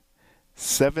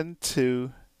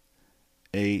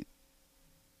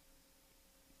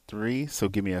 221-7283. So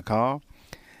give me a call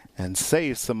and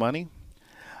save some money.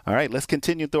 All right, let's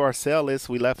continue through our sale list.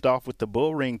 We left off with the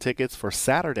Bull Ring tickets for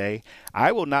Saturday.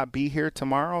 I will not be here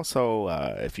tomorrow, so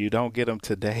if you don't get them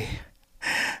today,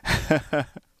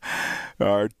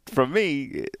 or from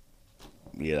me,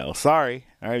 sorry.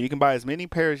 All right, you can buy as many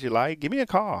pairs as you like. Give me a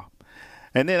call.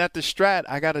 And then at the Strat,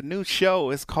 I got a new show.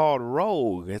 It's called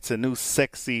Rogue. It's a new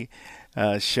sexy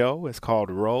show. It's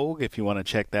called Rogue. If you want to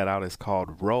check that out, it's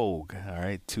called Rogue. All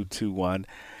right,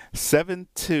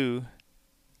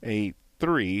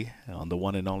 221-7283 on the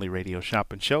one and only Radio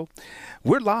Shopping Show.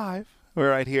 We're live.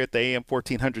 We're right here at the AM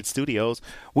 1400 studios.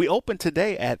 We open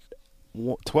today at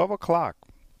 12 o'clock.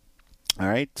 All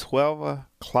right, 12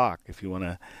 o'clock if you want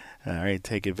to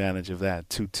take advantage of that.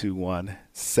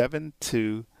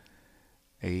 221-7283.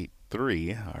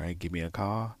 All right, give me a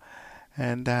call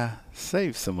and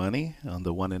save some money on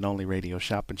the one and only Radio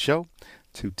Shopping Show.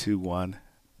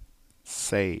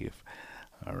 221-SAVE.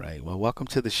 All right, well, welcome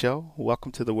to the show.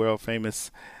 Welcome to the world famous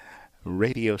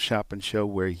Radio Shopping Show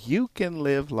where you can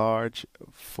live large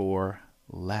for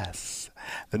less.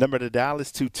 The number to dial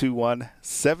is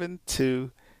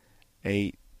 221-7283.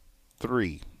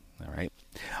 All right.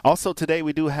 Also today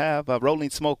we do have Rolling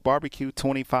Smoke Barbecue,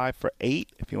 25 for $8.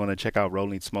 If you want to check out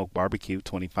Rolling Smoke Barbecue,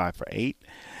 25 for $8.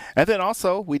 And then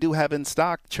also we do have in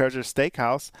stock Treasure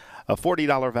Steakhouse, a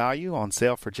 $40 value on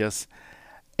sale for just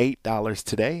 $8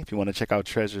 today. If you want to check out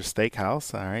Treasure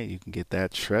Steakhouse, all right, you can get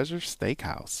that Treasure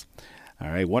Steakhouse. All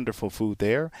right, wonderful food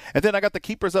there. And then I got the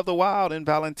Keepers of the Wild in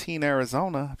Valentine,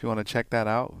 Arizona. If you want to check that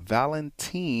out,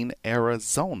 Valentine,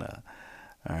 Arizona.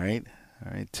 All right,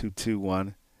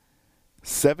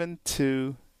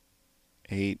 221-7283.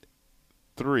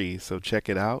 So check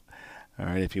it out. All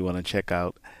right, if you want to check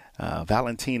out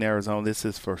Valentine, Arizona, this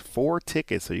is for 4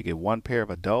 tickets. So you get 1 pair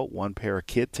of adult, 1 pair of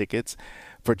kid tickets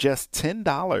for just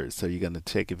 $10. So you're going to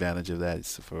take advantage of that.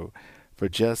 It's for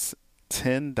just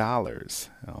 $10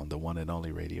 on the one and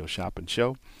only Radio Shopping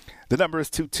Show. The number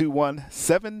is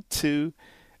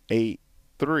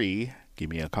 221-7283. Give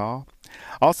me a call.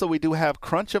 Also, we do have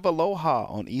Crunch of Aloha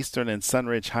on Eastern and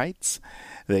Sunridge Heights.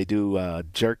 They do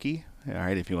jerky. All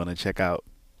right, if you want to check out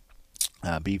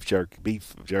beef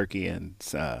jerky and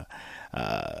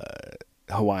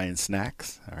Hawaiian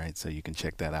snacks. All right, so you can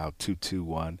check that out.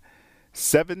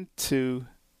 221-7283.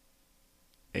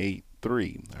 All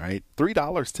right,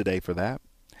 $3 today for that.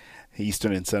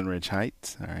 Eastern and Sunridge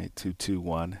Heights. All right,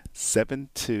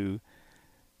 221-7283.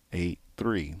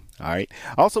 All right.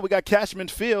 Also, we got Cashman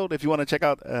Field. If you want to check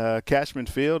out Cashman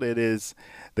Field, it is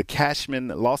the Cashman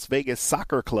Las Vegas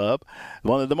Soccer Club,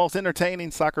 one of the most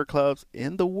entertaining soccer clubs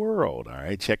in the world. All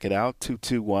right. Check it out.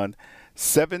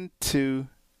 221-7283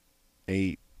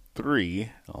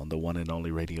 on the one and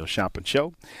only Radio Shopping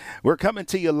Show. We're coming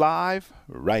to you live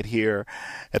right here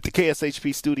at the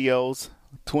KSHP Studios,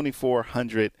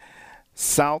 2400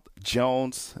 South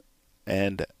Jones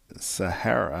and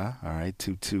Sahara. All right,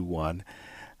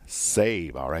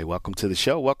 221-SAVE. All right, welcome to the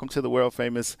show. Welcome to the world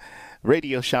famous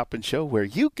Radio Shopping Show where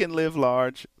you can live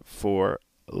large for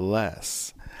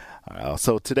less.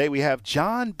 So today we have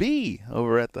John B.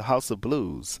 over at the House of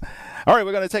Blues. All right,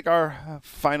 we're going to take our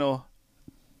final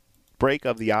break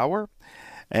of the hour.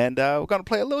 And we're going to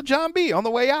play a little John B. on the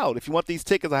way out. If you want these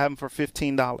tickets, I have them for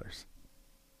 $15.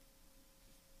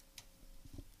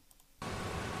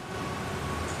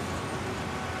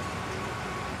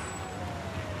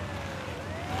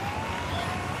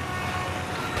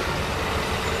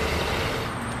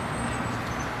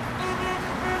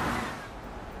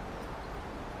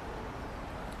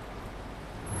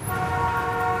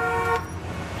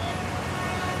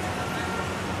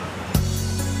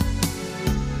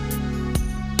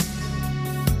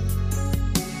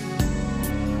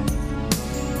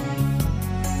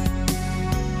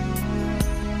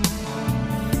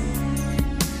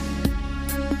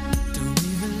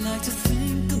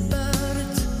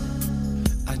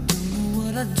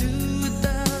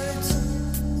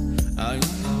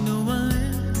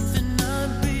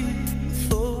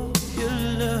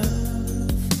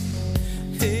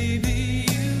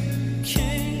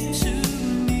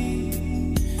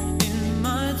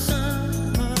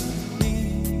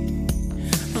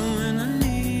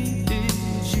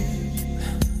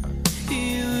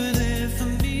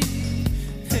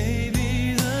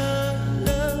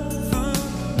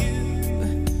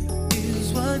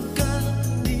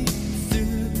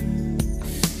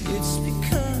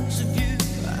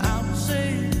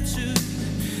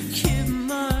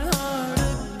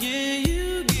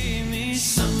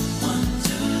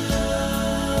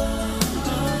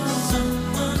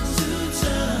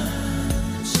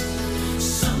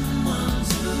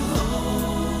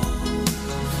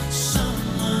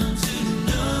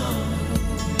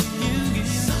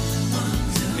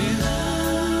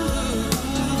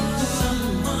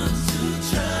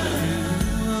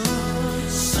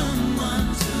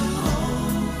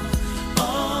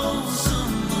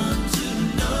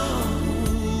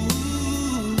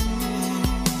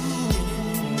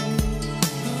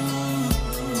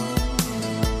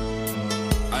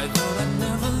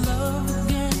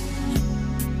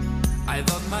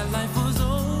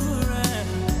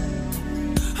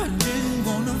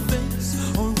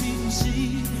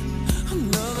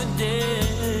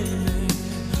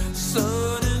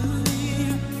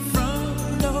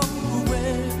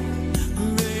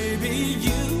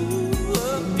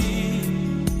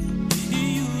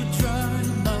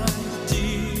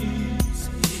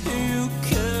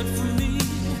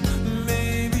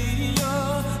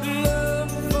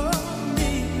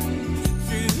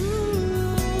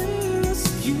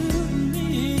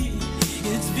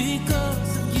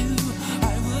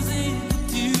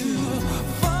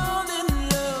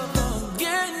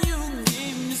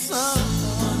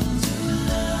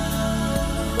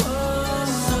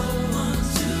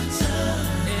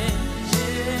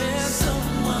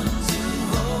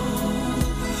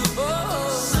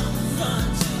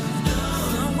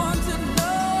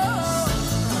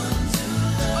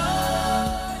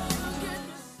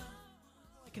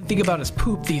 Think about his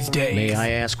poop these days. May I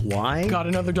ask why? Got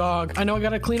another dog. I know I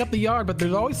gotta clean up the yard, but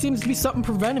there always seems to be something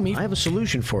preventing me. I have a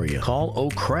solution for you. Call Oh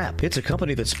Crap. It's a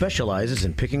company that specializes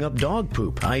in picking up dog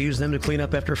poop. I use them to clean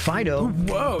up after Fido.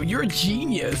 Whoa, you're a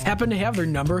genius. Happen to have their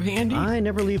number handy? I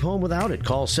never leave home without it.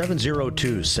 Call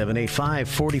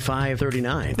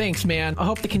 702-785-4539. Thanks, man. I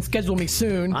hope they can schedule me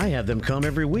soon. I have them come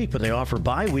every week, but they offer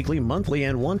bi-weekly, monthly,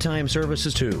 and one-time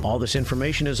services too. All this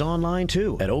information is online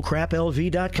too at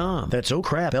ocraplv.com. That's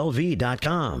ocraplv.com.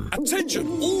 Attention,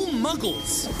 all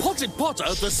muggles! Potted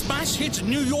Potter, the smash hit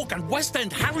New York and West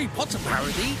End Harry Potter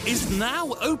parody, is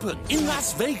now open in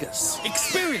Las Vegas.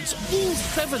 Experience all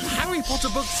 7 Harry Potter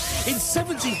books in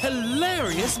 70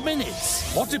 hilarious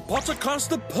minutes. Potted Potter cast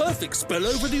the perfect spell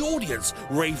over the audience,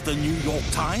 raved the New York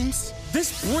Times.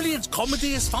 This brilliant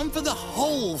comedy is fun for the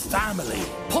whole family.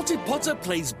 Potted Potter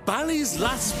plays Bally's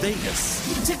Las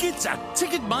Vegas. Tickets at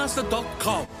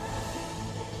Ticketmaster.com.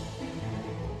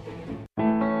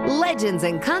 Legends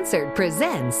in Concert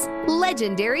presents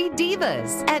Legendary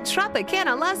Divas at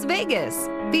Tropicana Las Vegas,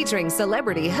 featuring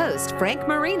celebrity host Frank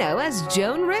Marino as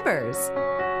Joan Rivers,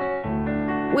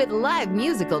 with live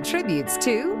musical tributes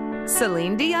to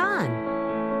Celine Dion,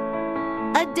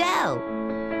 Adele,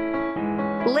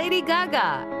 Lady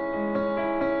Gaga,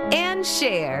 and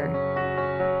Cher.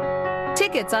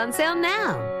 Tickets on sale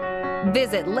now.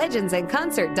 Visit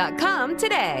legendsandconcert.com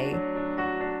today.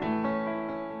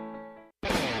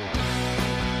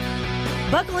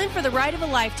 Buckle in for the ride of a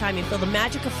lifetime and feel the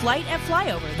magic of flight at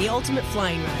Flyover, the ultimate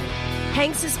flying ride.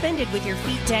 Hang suspended with your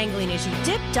feet dangling as you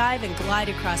dip, dive, and glide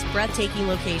across breathtaking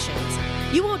locations.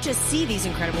 You won't just see these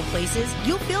incredible places,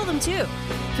 you'll feel them too,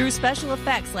 through special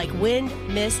effects like wind,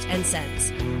 mist, and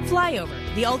scents. Flyover,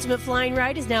 the ultimate flying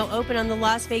ride, is now open on the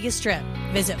Las Vegas Strip.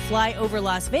 Visit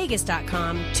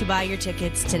flyoverlasvegas.com to buy your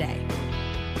tickets today.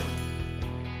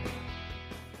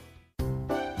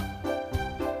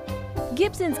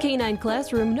 Gibson's Canine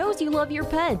Classroom knows you love your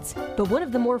pets, but one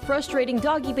of the more frustrating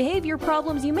doggy behavior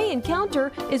problems you may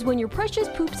encounter is when your precious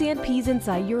poops and pees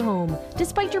inside your home,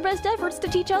 despite your best efforts to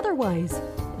teach otherwise.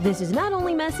 This is not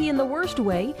only messy in the worst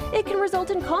way, it can result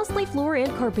in costly floor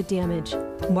and carpet damage.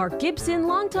 Mark Gibson,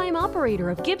 longtime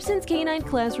operator of Gibson's Canine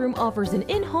Classroom, offers an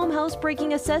in-home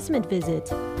housebreaking assessment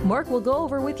visit. Mark will go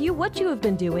over with you what you have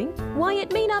been doing, why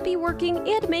it may not be working,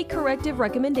 and make corrective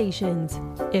recommendations.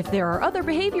 If there are other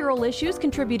behavioral issues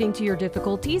contributing to your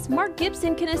difficulties, Mark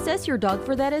Gibson can assess your dog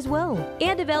for that as well,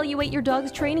 and evaluate your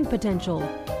dog's training potential.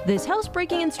 This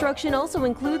housebreaking instruction also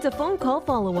includes a phone call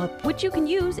follow-up, which you can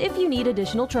use if you need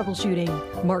additional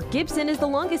troubleshooting. Mark Gibson is the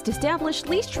longest established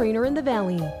leash trainer in the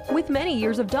Valley, with many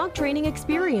years of dog training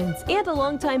experience and a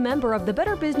longtime member of the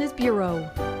Better Business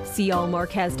Bureau. See all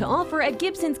Mark has to offer at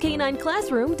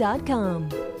Gibson'sCanineClassroom.com.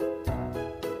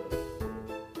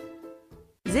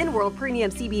 Zen World Premium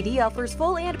CBD offers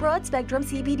full and broad spectrum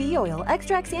CBD oil,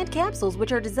 extracts, and capsules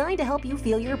which are designed to help you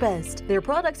feel your best. Their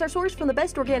products are sourced from the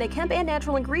best organic hemp and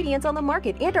natural ingredients on the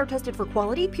market and are tested for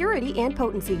quality, purity, and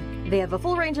potency. They have a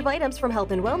full range of items from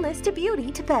health and wellness to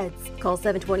beauty to pets. Call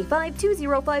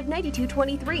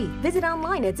 725-205-9223. Visit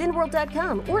online at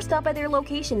zenworld.com or stop by their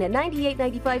location at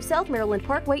 9895 South Maryland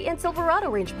Parkway and Silverado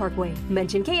Ranch Parkway.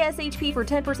 Mention KSHP for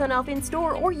 10% off in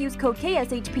store or use code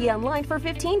KSHP online for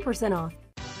 15% off.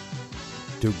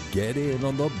 To get in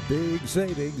on the big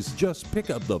savings, just pick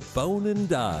up the phone and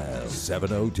dial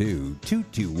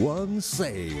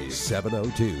 702-221-SAVE,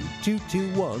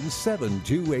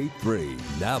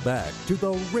 702-221-7283. Now back to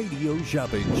the Radio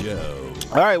Shopping Show.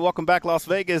 All right, welcome back, Las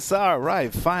Vegas. All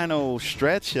right, final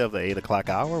stretch of the 8 o'clock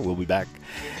hour. We'll be back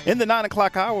in the 9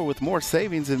 o'clock hour with more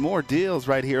savings and more deals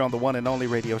right here on the one and only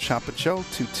Radio Shopping Show,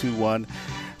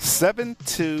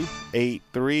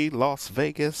 221-7283, Las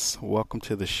Vegas. Welcome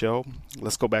to the show.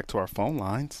 Let's go back to our phone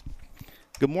lines.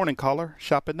 Good morning, caller.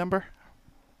 Shopping number?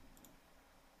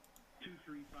 235-1942.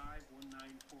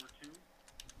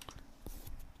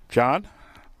 John?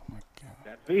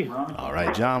 That's me. All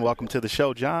right, John, welcome to the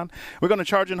show, John. We're going to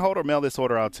charge and hold or mail this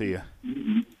order out to you?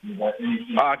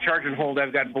 Charge and hold.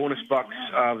 I've got bonus bucks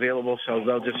available, so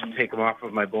they'll just take them off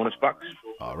of my bonus bucks.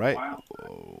 All right.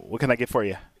 What can I get for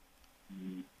you?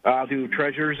 I'll do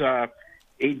treasures, $8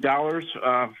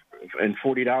 and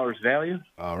 $40 value.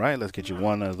 All right, let's get you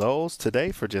one of those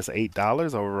today for just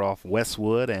 $8 over off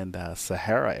Westwood and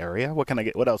Sahara area. What can I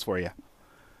get? What else for you?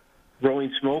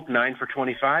 Rolling Smoke, 9 for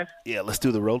 $25. Yeah, let's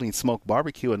do the Rolling Smoke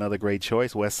Barbecue, another great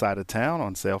choice, west side of town,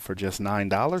 on sale for just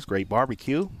 $9. Great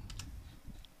barbecue.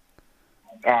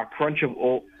 Crunch of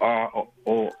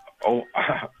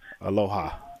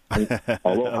Aloha.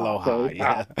 Aloha,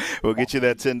 yeah. We'll get you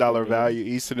that $10 value.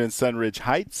 Eastern and Sunridge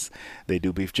Heights. They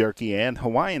do beef jerky and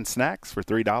Hawaiian snacks for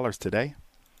 $3 today.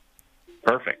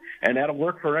 Perfect. And that'll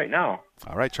work for right now.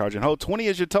 All right, charge and hold. 20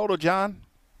 is your total, John.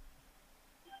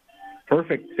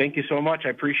 Perfect. Thank you so much.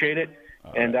 I appreciate it.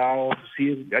 And I'll see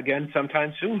you again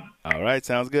sometime soon. All right,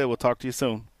 sounds good. We'll talk to you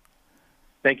soon.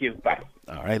 Thank you. Bye.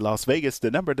 All right, Las Vegas,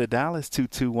 the number to dial is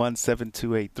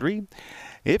 221-7283.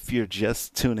 If you're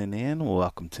just tuning in,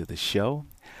 welcome to the show.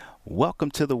 Welcome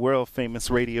to the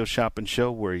world-famous Radio Shopping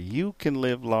Show where you can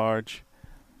live large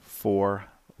for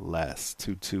less.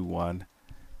 221-SAVE.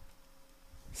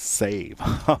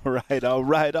 All right.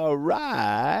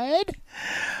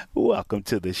 Welcome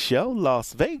to the show,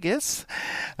 Las Vegas.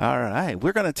 All right,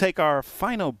 we're going to take our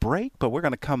final break, but we're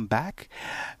going to come back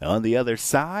on the other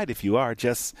side. If you are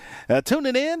just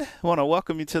tuning in, I want to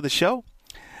welcome you to the show.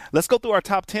 Let's go through our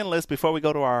top 10 list before we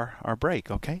go to our break,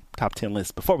 okay? Top 10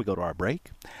 list before we go to our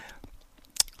break.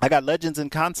 I got Legends in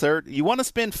Concert. You want to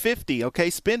spend $50, okay?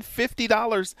 Spend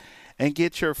 $50 and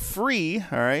get your free,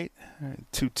 all right,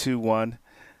 221,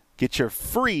 get your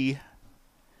free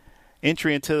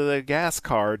entry into the gas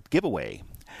card giveaway.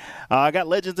 I got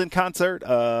Legends in Concert,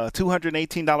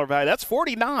 $218 value. That's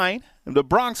 $49. The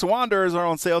Bronx Wanderers are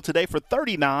on sale today for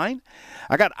 $39.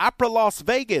 I got Opera Las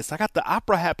Vegas. I got the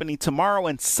opera happening tomorrow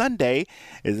and Sunday.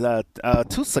 Is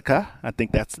Tusaka. I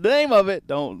think that's the name of it.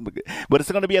 But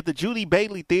it's going to be at the Julie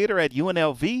Bailey Theater at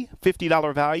UNLV.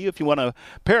 $50 value. If you want a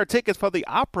pair of tickets for the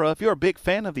opera, if you're a big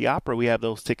fan of the opera, we have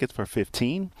those tickets for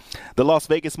 $15. The Las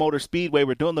Vegas Motor Speedway,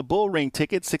 we're doing the Bull Ring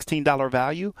ticket, $16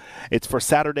 value. It's for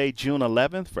Saturday, June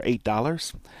 11th for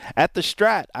 $8. At the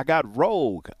Strat, I got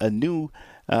Rogue, a new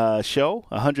show,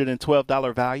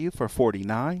 $112 value for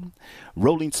 $49.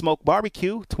 Rolling Smoke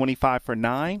Barbecue, $25 for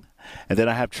 $9. And then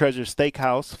I have Treasure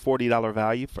Steakhouse, $40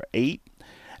 value for $8.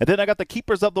 And then I got the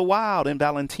Keepers of the Wild in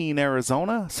Valentine,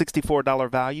 Arizona, $64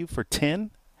 value for $10.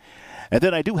 And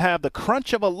then I do have the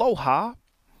Crunch of Aloha,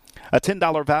 a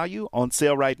 $10 value on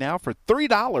sale right now for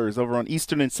 $3 over on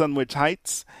Eastern and Sunwich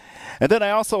Heights. And then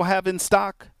I also have in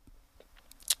stock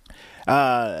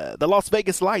the Las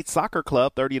Vegas Lights Soccer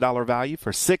Club, $30 value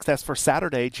for $6. That's for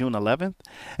Saturday, June 11th.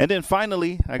 And then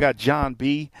finally, I got John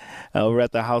B. Over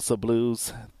at the House of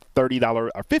Blues,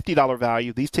 $30 or $50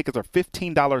 value. These tickets are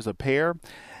 $15 a pair,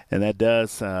 and that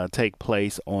does take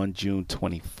place on June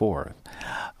 24th.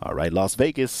 All right, Las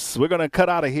Vegas, we're going to cut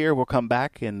out of here. We'll come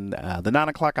back in the 9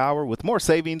 o'clock hour with more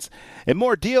savings and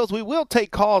more deals. We will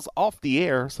take calls off the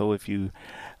air, so if you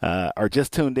are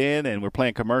just tuned in and we're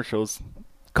playing commercials,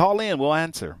 call in. We'll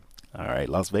answer. All right,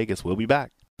 Las Vegas, we'll be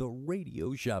back. The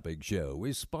Radio Shopping Show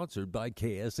is sponsored by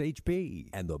KSHP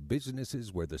and the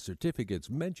businesses where the certificates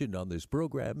mentioned on this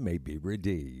program may be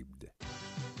redeemed.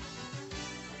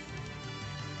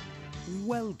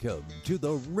 Welcome to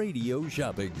the Radio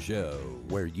Shopping Show,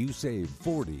 where you save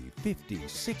 40, 50,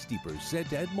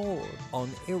 60% and more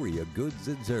on area goods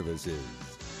and services.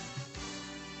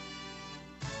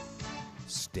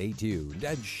 Stay tuned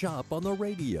and shop on the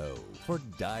radio for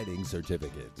dining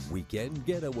certificates, weekend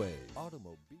getaway,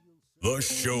 automobile. The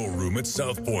showroom at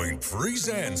South Point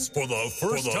presents for the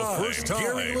first time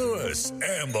Gary Lewis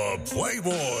and the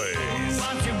Playboys.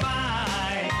 What you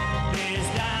buy is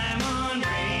diamond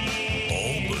ring.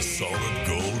 All the solid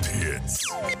gold hits.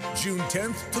 June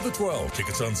 10th to the 12th.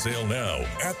 Tickets on sale now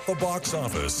at the box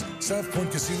office,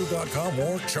 southpointcasino.com,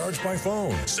 or charge by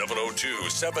phone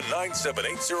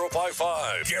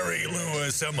 702-797-8055. Gary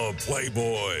Lewis and the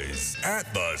Playboys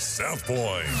at the South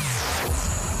Point.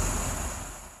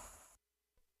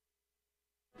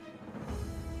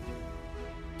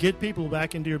 Get people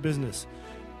back into your business.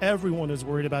 Everyone is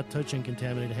worried about touching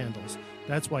contaminated handles.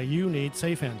 That's why you need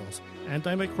Safe Handles,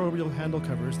 antimicrobial handle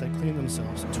covers that clean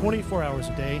themselves 24 hours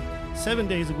a day, 7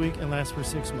 days a week, and last for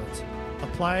 6 months.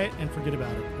 Apply it and forget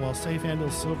about it, while Safe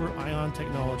Handles Silver Ion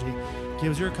technology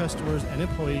gives your customers and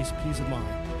employees peace of mind.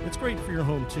 It's great for your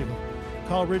home, too.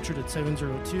 Call Richard at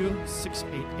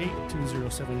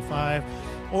 702-688-2075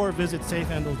 or visit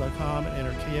safehandles.com and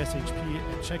enter KSHP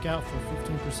at checkout for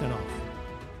 15% off.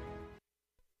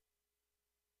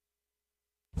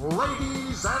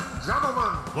 Ladies and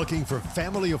gentlemen, looking for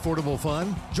family affordable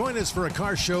fun? Join us for a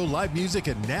car show, live music,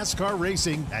 and NASCAR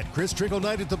racing at Chris Trickle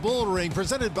Night at the Bull Ring,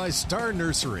 presented by Star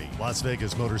Nursery, Las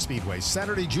Vegas Motor Speedway,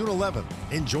 Saturday, June 11th.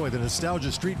 Enjoy the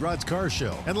Nostalgia Street Rods Car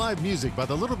Show and live music by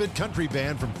the Little Bit Country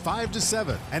Band from 5 to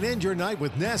 7. And end your night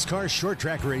with NASCAR short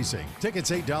track racing.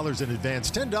 Tickets $8 in advance,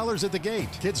 $10 at the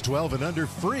gate. Kids 12 and under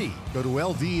free. Go to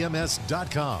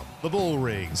LVMS.com. The Bull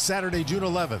Ring, Saturday, June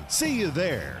 11th. See you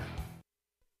there.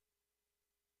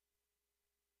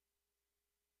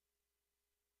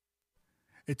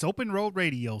 It's Open Road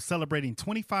Radio, celebrating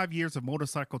 25 years of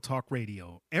motorcycle talk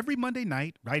radio. Every Monday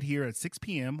night, right here at 6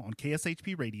 p.m. on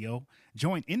KSHP Radio,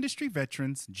 join industry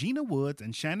veterans Gina Woods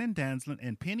and Shannon Danslin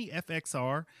and Penny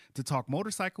FXR to talk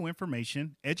motorcycle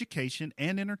information, education,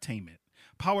 and entertainment.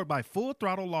 Powered by Full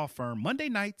Throttle Law Firm, Monday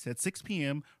nights at 6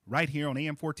 p.m. right here on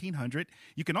AM 1400.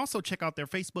 You can also check out their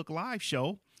Facebook Live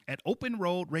show at Open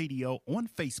Road Radio on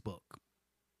Facebook.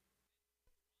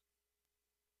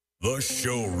 The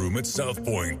showroom at South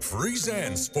Point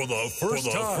presents for the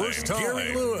first time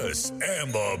Gary Lewis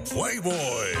and the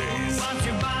Playboys. What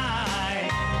you buy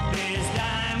is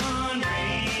diamond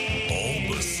ring.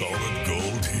 All the solid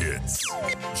gold hits.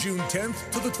 June 10th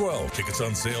to the 12th. Tickets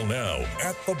on sale now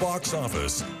at the box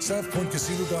office,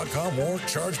 southpointcasino.com, or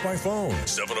charge by phone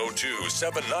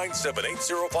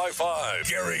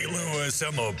 702-797-8055. Gary Lewis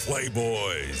and the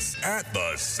Playboys at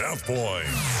the South Point.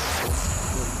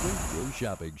 The Radio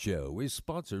Shopping Show is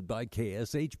sponsored by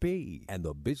KSHP and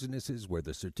the businesses where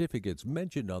the certificates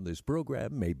mentioned on this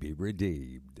program may be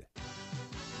redeemed.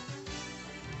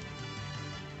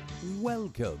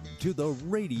 Welcome to the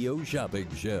Radio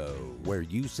Shopping Show, where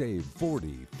you save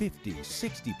 40, 50,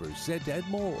 60% and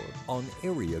more on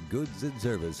area goods and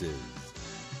services.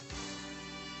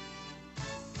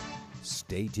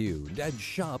 Stay tuned and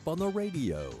shop on the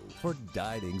radio for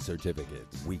dining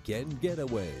certificates, weekend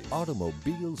getaway,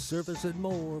 automobile service, and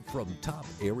more from top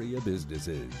area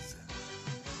businesses.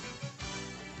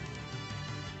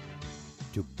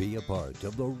 To be a part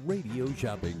of the Radio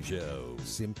Shopping Show,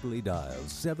 simply dial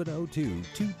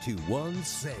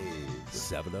 702-221-SAVE,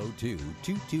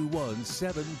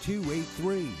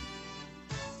 702-221-7283.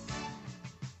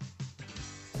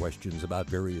 Questions about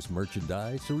various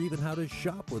merchandise or even how to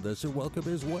shop with us are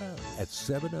welcome as well at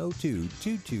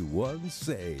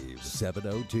 702-221-SAVE,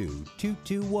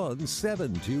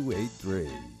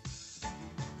 702-221-7283.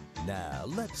 Now,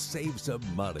 let's save some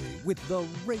money with the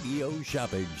Radio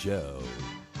Shopping Show.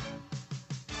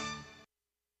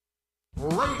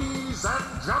 Ladies Ladies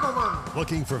and gentlemen,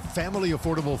 looking for family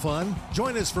affordable fun?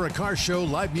 Join us for a car show,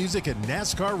 live music, and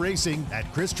NASCAR racing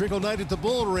at Chris Trickle Night at the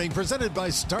Bull Ring, presented by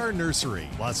Star Nursery,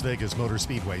 Las Vegas Motor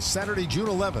Speedway, Saturday, June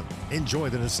 11th. Enjoy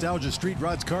the Nostalgia Street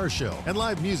Rods Car Show and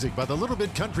live music by the Little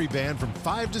Bit Country Band from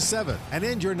 5 to 7. And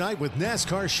end your night with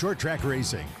NASCAR short track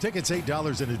racing. Tickets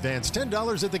 $8 in advance,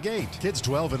 $10 at the gate. Kids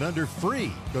 12 and under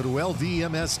free. Go to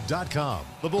LVMS.com.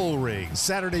 The Bull Ring,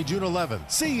 Saturday, June 11th.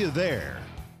 See you there.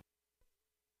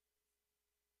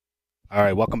 All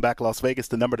right, welcome back, Las Vegas.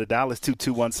 The number to dial is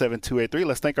 221-7283.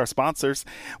 Let's thank our sponsors.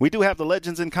 We do have the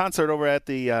Legends in Concert over at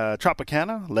the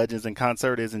Tropicana. Legends in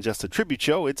Concert isn't just a tribute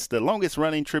show. It's the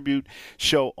longest-running tribute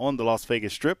show on the Las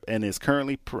Vegas Strip and is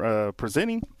currently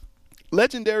presenting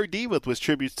Legendary Divas with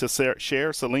tributes to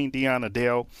Cher, Celine Dion,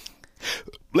 Adele,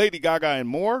 Lady Gaga, and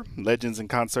more.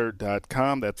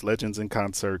 Legendsinconcert.com. That's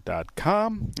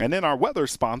legendsinconcert.com. And then our weather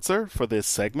sponsor for this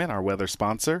segment,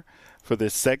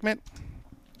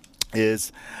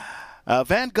 is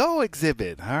Van Gogh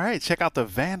exhibit. All right, check out the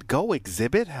Van Gogh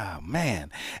exhibit. Oh, man,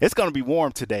 it's going to be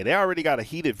warm today. They already got a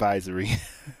heat advisory.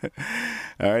 All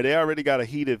right, All right,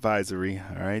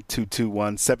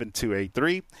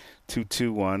 221-7283,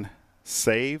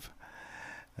 221-SAVE,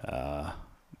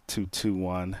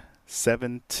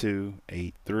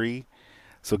 221-7283.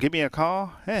 So give me a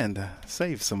call and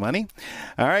save some money.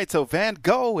 All right, so Van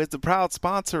Gogh is the proud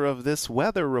sponsor of this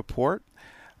weather report.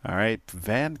 All right,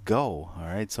 Van Gogh. All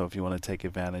right, so if you want to take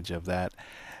advantage of that.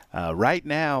 Right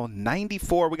now,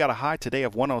 94. We got a high today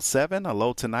of 107, a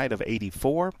low tonight of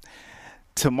 84.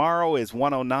 Tomorrow is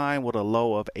 109 with a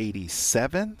low of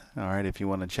 87. All right, if you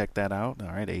want to check that out. All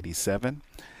right, 87.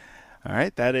 All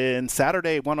right, that in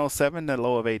Saturday, 107, a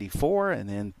low of 84. And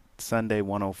then Sunday,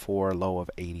 104, low of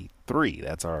 83.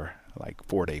 That's our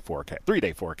 3-day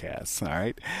forecast. All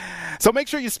right. So make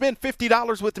sure you spend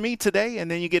 $50 with me today, and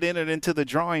then you get entered into the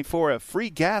drawing for a free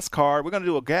gas card. We're going to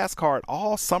do a gas card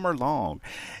all summer long.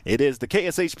 It is the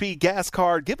KSHP gas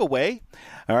card giveaway.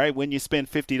 All right. When you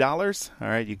spend $50, all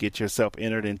right, you get yourself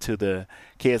entered into the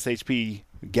KSHP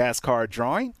gas card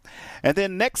drawing. And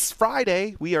then next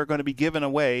Friday, we are going to be giving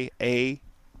away 2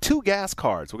 gas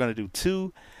cards. We're going to do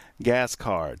 2 gas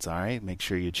cards. All right. Make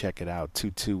sure you check it out.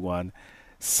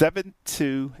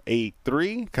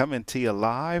 221-7283, coming to you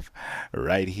live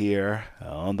right here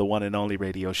on the one and only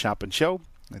Radio Shopping Show.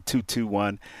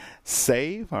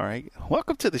 221-SAVE. All right.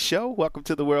 Welcome to the show. Welcome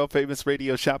to the world famous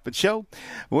Radio Shopping Show,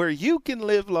 where you can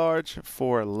live large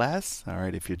for less. All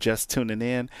right. If you're just tuning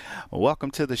in,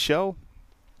 welcome to the show.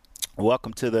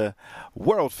 Welcome to the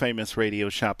world famous Radio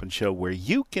Shopping Show, where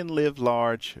you can live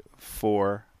large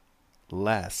for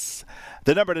less.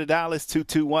 The number to dial is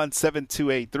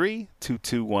 221-7283,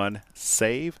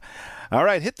 221-SAVE. All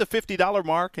right, hit the $50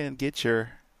 mark and get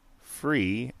your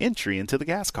free entry into the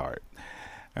gas card.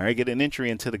 All right, get an entry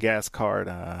into the gas card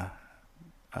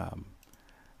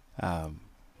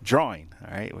drawing.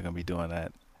 All right, we're going to be doing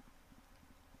that.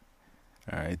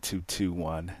 All right,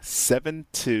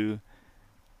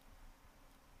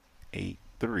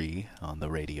 221-7283 on the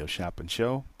Radio Shopping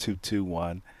Show,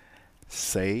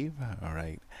 221-SAVE. All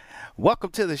right. Welcome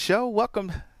to the show.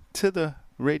 Welcome to the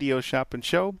Radio Shopping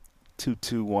Show.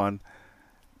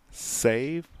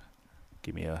 221-SAVE.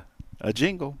 Give me a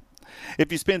jingle.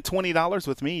 If you spend $20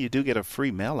 with me, you do get a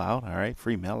free mail out. All right.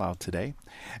 Free mail out today.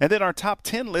 And then our top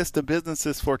 10 list of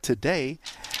businesses for today.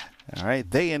 All right.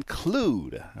 They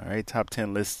include, all right, top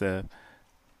 10 list of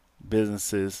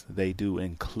businesses. They do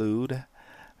include.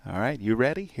 All right. You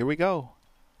ready? Here we go.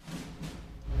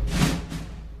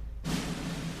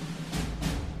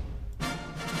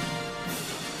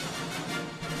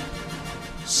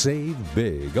 Save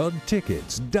big on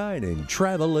tickets, dining,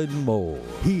 travel, and more.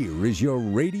 Here is your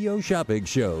Radio Shopping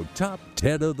Show Top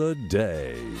 10 of the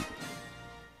day.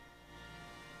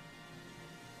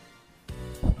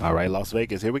 All right, Las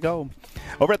Vegas, here we go.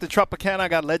 Over at the Tropicana, I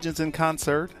got Legends in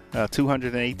Concert,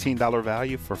 $218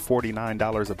 value for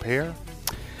 $49 a pair.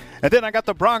 And then I got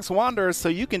the Bronx Wanderers, so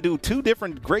you can do 2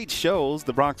 different great shows.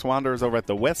 The Bronx Wanderers over at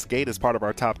the Westgate is part of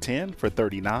our top 10 for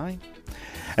 $39.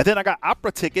 And then I got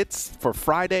opera tickets for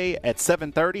Friday at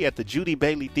 7:30 at the Judy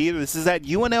Bailey Theater. This is at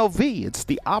UNLV. It's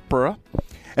the opera.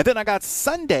 And then I got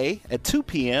Sunday at 2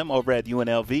 p.m. over at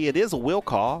UNLV. It is a will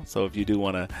call, so if you do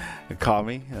want to call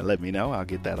me, let me know. I'll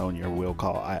get that on your will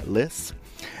call list.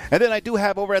 And then I do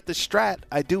have over at the Strat,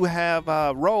 I do have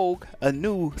Rogue, a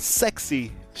new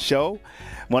sexy show.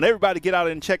 I want everybody to get out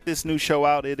and check this new show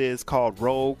out. It is called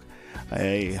Rogue,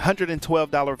 a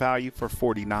 $112 value for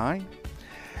 $49.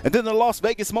 And then the Las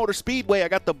Vegas Motor Speedway, I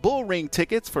got the Bull Ring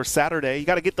tickets for Saturday. You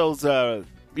got to get those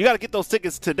you got to get those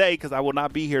tickets today because I will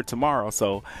not be here tomorrow.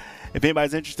 So if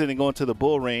anybody's interested in going to the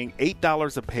Bull Ring,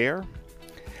 $8 a pair.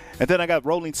 And then I got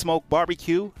Rolling Smoke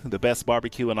Barbecue, the best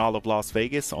barbecue in all of Las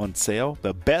Vegas, on sale.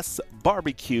 The best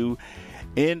barbecue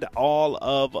in all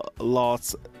of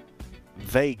Las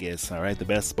Vegas. All right, the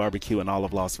best barbecue in all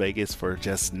of Las Vegas for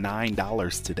just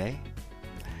 $9 today.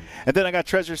 And then I got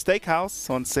Treasure Steakhouse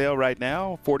on sale right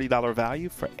now, $40 value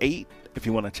for $8. If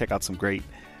you want to check out some great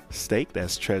steak,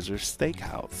 that's Treasure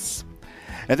Steakhouse.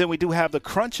 And then we do have the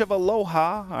Crunch of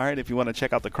Aloha. All right, if you want to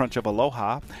check out the Crunch of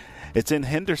Aloha, it's in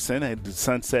Henderson at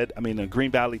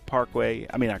Green Valley Parkway.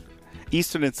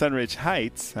 Eastern and Sunridge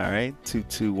Heights. All right,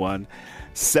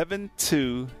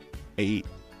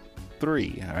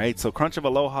 221-7283. All right, so Crunch of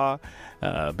Aloha,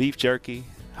 beef jerky,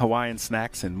 Hawaiian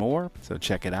snacks, and more. So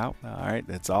check it out. All right,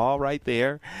 that's all right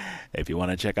there. If you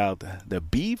want to check out the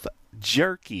beef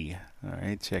jerky, all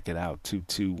right, check it out.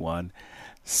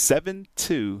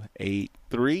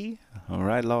 221-7283. All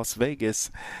right, Las Vegas.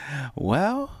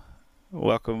 Well,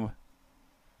 welcome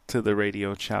to the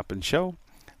Radio Chop and Show.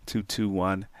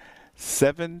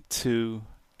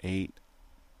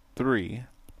 221-7283.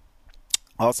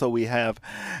 Also, we have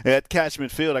at Cashman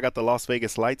Field, I got the Las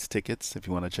Vegas Lights tickets. If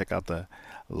you want to check out the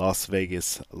Las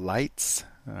Vegas Lights,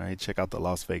 all right, check out the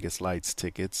Las Vegas Lights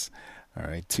tickets. All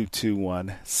right,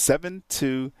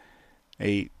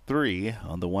 221-7283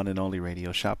 on the one and only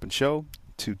Radio Shop and Show.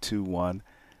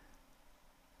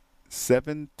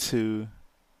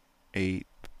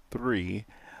 221-7283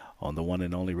 on the one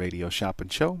and only Radio Shop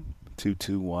and Show.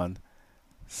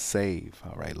 221-SAVE.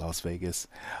 All right, Las Vegas.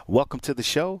 Welcome to the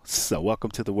show. So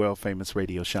welcome to the world famous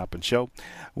Radio Shop and Show,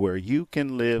 where you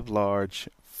can live large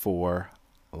for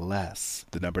less.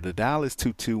 The number to dial is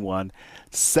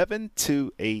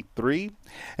 221-7283.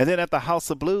 And then at the House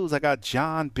of Blues, I got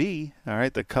John B. All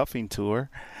right, the cuffing tour.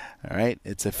 All right,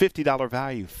 it's a $50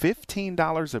 value,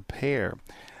 $15 a pair.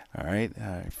 All right,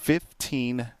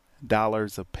 $15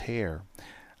 a pair.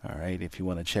 All right, if you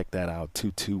want to check that out,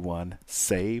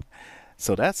 221-SAVE.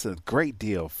 So that's a great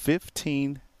deal,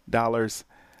 $15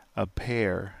 a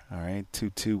pair. All right,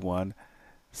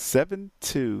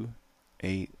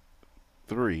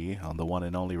 221-7283 on the one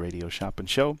and only Radio Shop and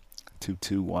Show.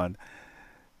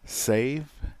 221-SAVE.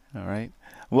 All right,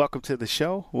 welcome to the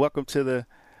show. Welcome to the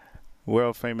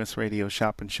world famous Radio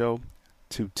Shop and Show.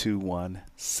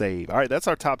 221-SAVE. All right, that's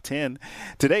our top 10.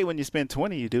 Today, when you spend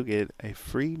 20, you do get a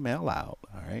free mail out.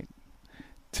 All right,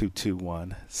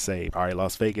 221-SAVE. All right,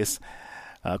 Las Vegas.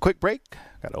 Quick break.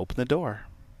 Got to open the door.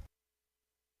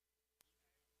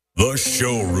 The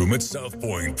showroom at South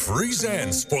Point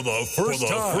presents for the first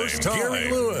time Gary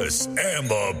Lewis and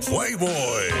the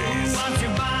Playboys.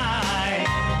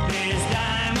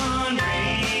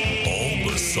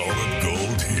 All the solid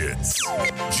gold hits.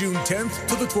 June 10th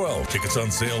to the 12th. Tickets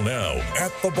on sale now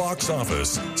at the box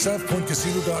office,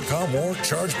 southpointcasino.com, or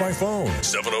charge by phone,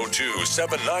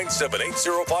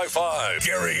 702-797-8055.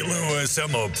 Gary Lewis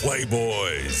and the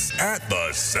Playboys at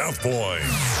the South Point.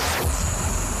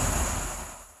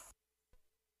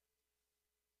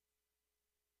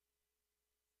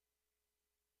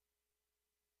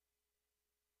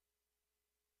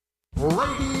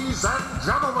 Ladies and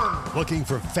gentlemen, looking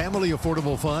for family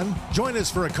affordable fun? Join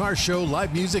us for a car show,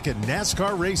 live music, and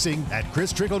NASCAR racing at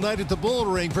Chris Trickle Night at the Bull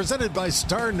Ring, presented by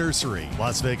Star Nursery,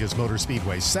 Las Vegas Motor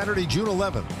Speedway, Saturday, June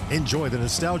 11th. Enjoy the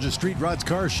Nostalgia Street Rods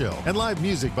Car Show and live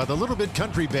music by the Little Bit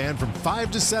Country Band from 5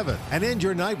 to 7. And end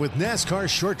your night with NASCAR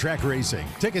short track racing.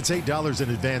 Tickets $8 in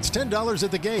advance, $10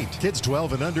 at the gate. Kids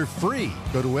 12 and under free.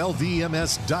 Go to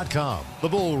LVMS.com. The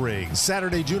Bull Ring,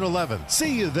 Saturday, June 11th.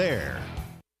 See you there.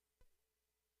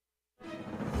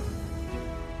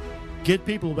 Get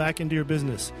people back into your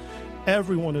business.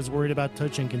 Everyone is worried about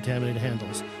touching contaminated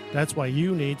handles. That's why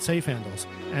you need Safe Handles,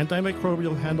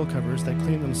 antimicrobial handle covers that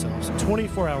clean themselves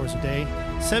 24 hours a day,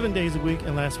 7 days a week,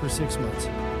 and last for 6 months.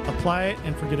 Apply it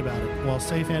and forget about it, while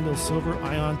Safe Handles Silver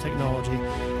Ion technology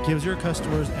gives your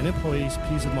customers and employees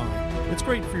peace of mind. It's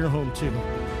great for your home, too.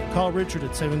 Call Richard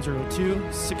at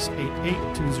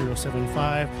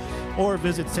 702-688-2075 or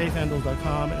visit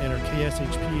safehandles.com and enter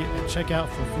KSHP at checkout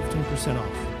for 15%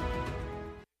 off.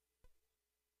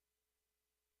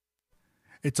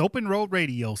 It's Open Road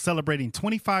Radio, celebrating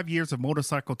 25 years of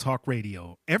motorcycle talk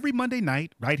radio. Every Monday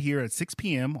night, right here at 6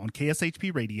 p.m. on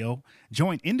KSHP Radio,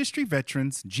 join industry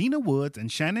veterans Gina Woods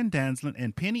and Shannon Danslin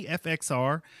and Penny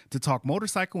FXR to talk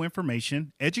motorcycle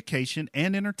information, education,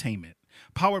 and entertainment.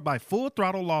 Powered by Full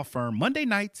Throttle Law Firm, Monday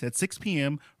nights at 6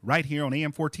 p.m. right here on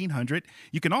AM 1400.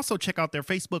 You can also check out their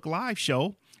Facebook Live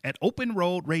show at Open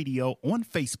Road Radio on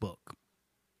Facebook.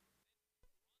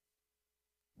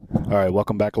 All right,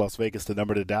 welcome back, Las Vegas. The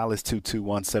number to dial is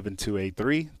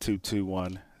 221-7283,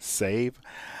 221-SAVE.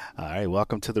 All right,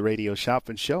 welcome to the Radio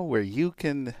Shopping Show where you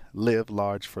can live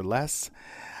large for less.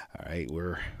 All right,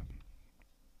 we're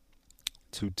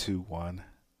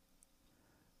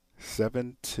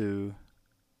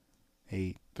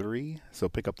 221-7283. So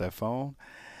pick up that phone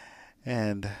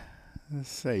and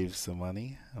save some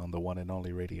money on the one and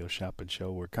only Radio Shopping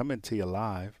Show. We're coming to you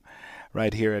live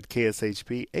right here at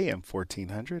KSHP AM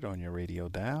 1400 on your radio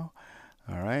dial.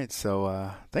 All right,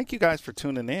 so thank you guys for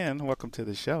tuning in. Welcome to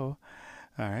the show.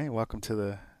 All right, welcome to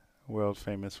the world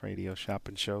famous Radio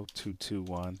Shopping Show.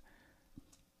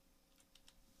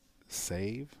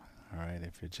 221-SAVE. All right,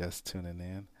 if you're just tuning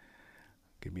in,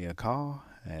 give me a call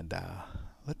and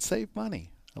let's save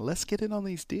money. Let's get in on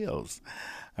these deals.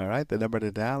 All right, the number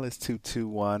to dial is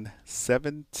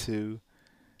 221-7283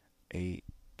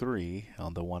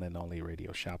 on the one and only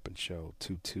Radio Shopping Show.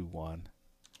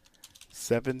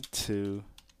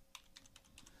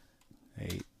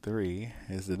 221-7283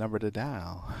 is the number to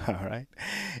dial. All right,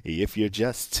 if you're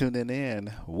just tuning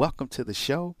in, welcome to the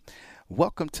show.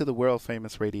 Welcome to the world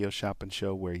famous Radio Shopping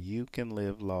Show where you can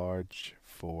live large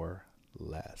for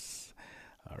less.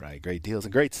 All right, great deals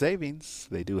and great savings.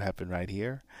 They do happen right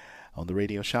here on the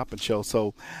Radio Shopping Show.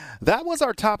 So that was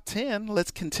our top 10.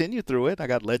 Let's continue through it. I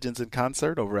got Legends in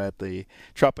Concert over at the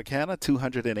Tropicana,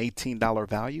 $218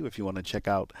 value. If you want to check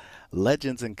out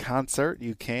Legends in Concert,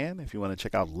 you can. If you want to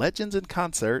check out Legends in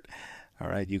Concert, all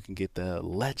right, you can get the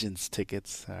Legends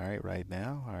tickets, all right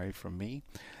now, all right, from me.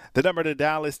 The number to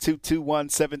dial is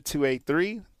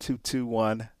 221-7283,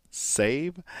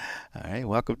 221-SAVE. All right,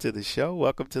 welcome to the show.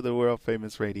 Welcome to the world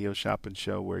famous Radio Shopping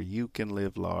Show where you can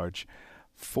live large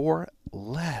for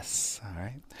less. All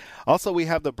right. Also, we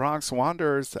have the Bronx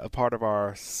Wanderers, a part of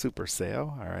our super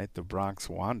sale. All right, the Bronx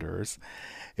Wanderers.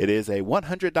 It is a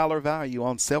 $100 value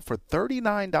on sale for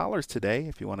 $39 today.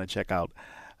 If you want to check out,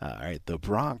 all right, the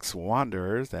Bronx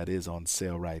Wanderers, that is on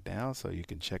sale right now, so you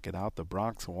can check it out. The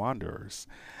Bronx Wanderers.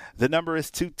 The number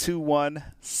is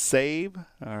 221-SAVE.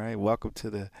 All right, welcome to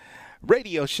the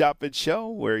Radio Shopping Show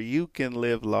where you can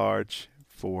live large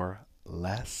for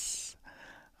less.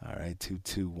 All right,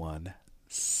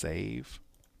 221-SAVE.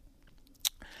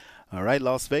 All right,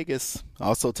 Las Vegas.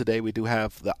 Also today we do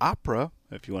have the Opera.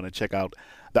 If you want to check out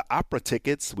the Opera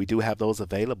tickets, we do have those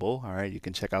available. All right, you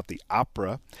can check out the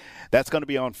Opera. That's going to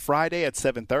be on Friday at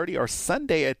 7:30 or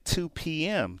Sunday at 2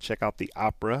 p.m. Check out the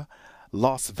Opera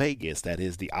Las Vegas. That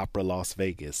is the Opera Las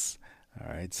Vegas. All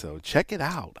right, so check it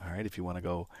out. All right, if you want to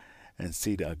go and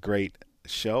see the great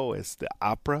show, it's the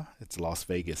Opera. It's Las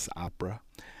Vegas Opera.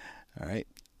 All right.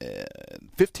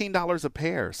 $15 a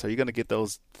pair, so you're going to get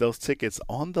those tickets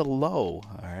on the low.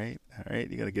 All right,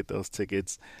 you're going to get those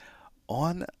tickets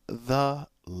on the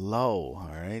low. All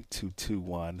right,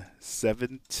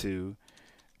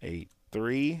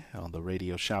 221-7283 on the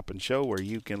Radio Shopping Show where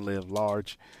you can live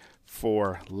large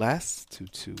for less.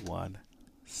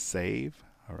 221-SAVE.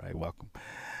 All right, welcome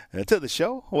to the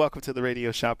show. Welcome to the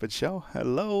Radio Shopping Show.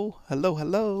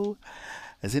 Hello.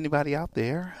 Is anybody out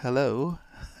there? Hello.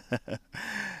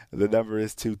 The number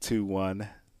is 221-7283.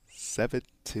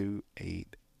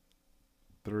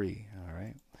 All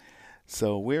right.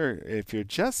 So if you're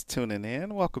just tuning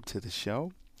in, welcome to the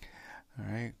show. All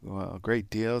right. Well, great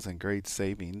deals and great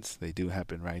savings. They do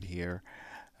happen right here.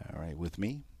 All right, with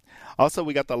me. Also,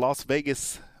 we got the Las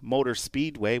Vegas Motor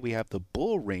Speedway. We have the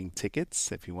Bull Ring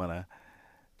tickets. If you want to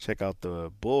check out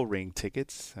the Bull Ring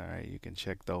tickets, all right, you can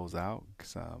check those out.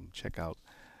 Check out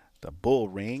the Bull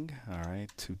Ring. All right,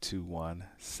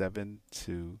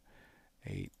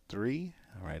 221-7283.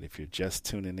 All right, if you're just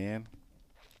tuning in,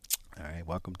 all right,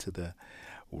 welcome to the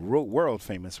world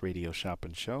famous Radio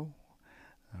Shopping Show.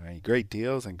 All right, great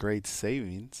deals and great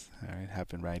savings. All right,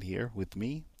 happen right here with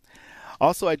me.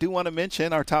 Also, I do want to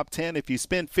mention our top 10. If you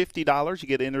spend $50, you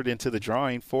get entered into the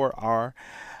drawing for our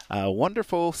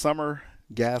wonderful summer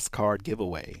gas card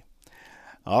giveaway.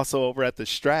 Also, over at the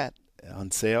Strat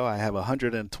on sale, I have a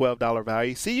 $112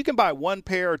 value. See, you can buy one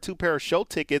pair or two pair of show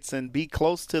tickets and be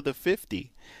close to the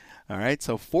 $50. All right,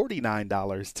 so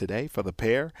 $49 today for the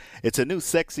pair. It's a new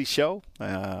sexy show,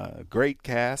 great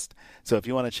cast. So if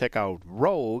you want to check out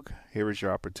Rogue, here is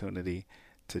your opportunity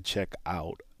to check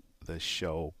out the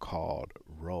show called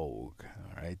Rogue.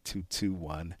 All right,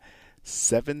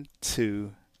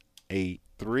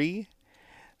 221-7283.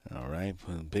 All right,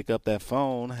 pick up that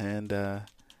phone and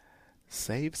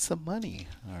save some money.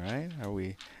 All right,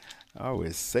 are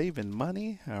we saving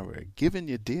money? Are we giving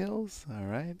you deals? All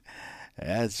right,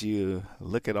 as you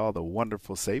look at all the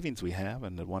wonderful savings we have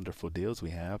and the wonderful deals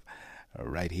we have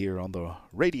right here on the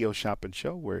Radio Shopping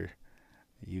Show where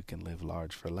You can live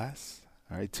large for less.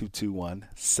 All right,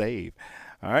 221-SAVE.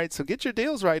 All right, so get your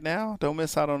deals right now. Don't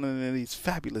miss out on any of these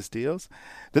fabulous deals.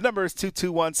 The number is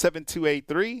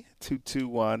 221-7283,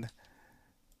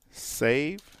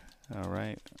 221-SAVE. All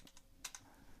right.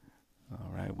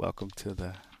 All right, welcome to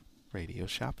the Radio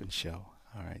Shopping Show.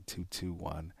 All right,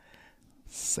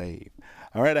 221-SAVE.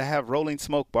 All right, I have Rolling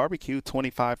Smoke Barbecue,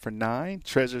 25 for $9.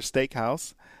 Treasure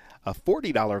Steakhouse, a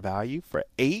 $40 value for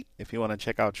 $8. If you want to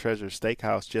check out Treasure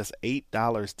Steakhouse, just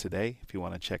 $8 today. If you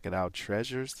want to check it out,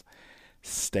 Treasure's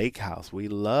Steakhouse. We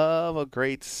love a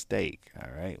great steak. All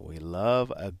right, we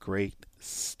love a great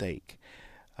steak.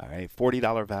 All right,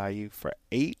 $40 value for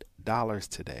 $8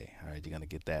 today. All right, you're going to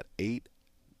get that $8.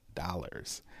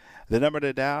 The number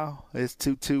to dial is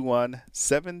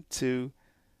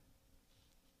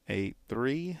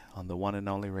 221-7283 on the one and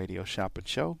only Radio Shopping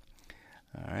Show.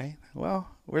 All right. Well,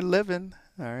 we're living.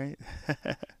 All right.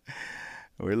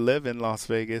 We're living Las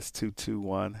Vegas.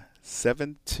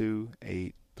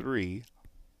 221-7283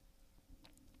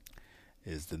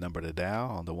 is the number to dial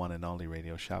on the one and only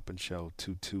Radio Shopping Show.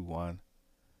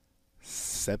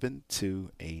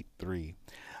 221-7283.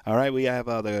 All right. We have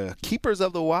the Keepers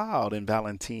of the Wild in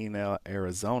Valentine,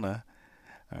 Arizona.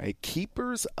 All right.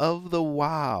 Keepers of the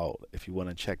Wild. If you want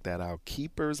to check that out,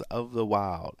 Keepers of the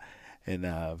Wild in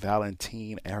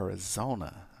Valentine,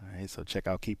 Arizona. All right, so check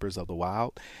out Keepers of the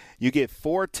Wild. You get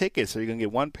 4 tickets, so you're going to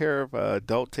get 1 pair of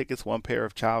adult tickets, 1 pair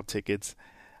of child tickets,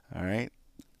 all right,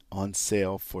 on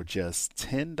sale for just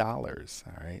 $10.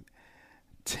 All right,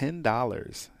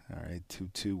 $10. All right,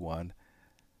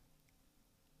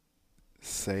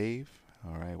 221-SAVE.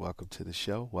 All right, welcome to the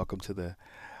show. Welcome to the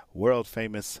world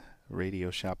famous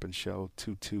Radio Shopping Show,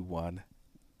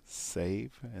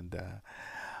 221-SAVE. And,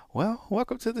 well,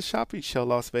 welcome to the Shopping Show,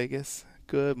 Las Vegas.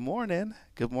 Good morning.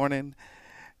 Good morning.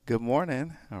 Good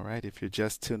morning. All right, if you're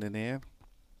just tuning in,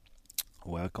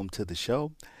 welcome to the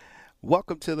show.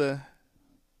 Welcome to the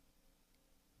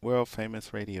world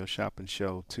famous Radio Shopping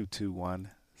Show,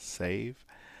 221-SAVE.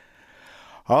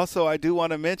 Also, I do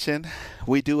want to mention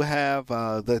we do have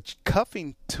the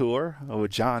cuffing tour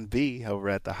with John B. over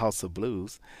at the House of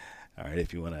Blues. All right,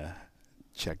 if you want to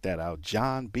check that out.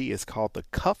 John B. is called the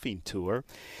Cuffing Tour.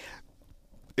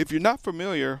 If you're not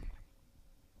familiar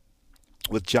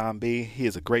with John B., he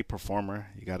is a great performer.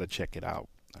 You got to check it out.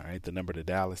 All right, the number to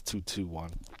dial is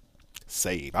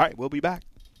 221-SAVE. All right, we'll be back.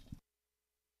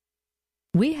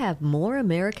 We have more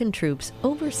American troops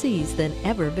overseas than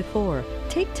ever before.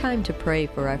 Take time to pray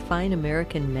for our fine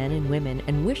American men and women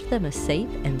and wish them a safe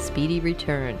and speedy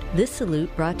return. This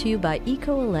salute brought to you by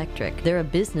Eco Electric. They're a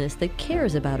business that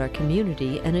cares about our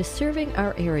community and is serving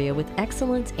our area with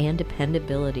excellence and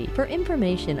dependability. For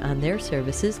information on their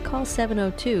services, call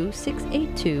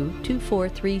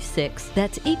 702-682-2436.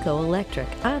 That's Eco Electric,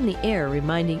 on the air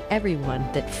reminding everyone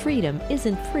that freedom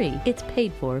isn't free. It's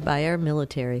paid for by our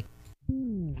military.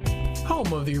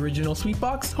 Home of the original Sweet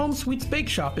Box, Home Sweets Bake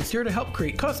Shop is here to help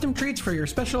create custom treats for your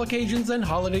special occasions and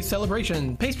holiday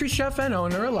celebration. Pastry chef and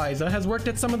owner Eliza has worked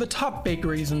at some of the top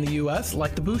bakeries in the U.S.,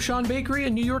 like the Bouchon Bakery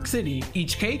in New York City.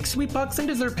 Each cake, Sweet Box, and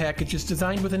dessert package is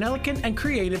designed with an elegant and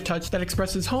creative touch that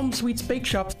expresses Home Sweets Bake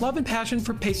Shop's love and passion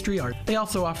for pastry art. They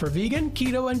also offer vegan,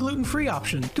 keto, and gluten-free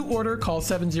options. To order, call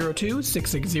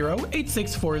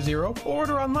 702-660-8640 or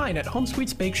order online at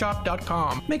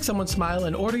homesweetsbakeshop.com. Make someone smile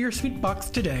and order your Sweet Box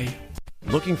today.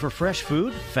 Looking for fresh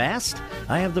food, fast?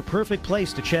 I have the perfect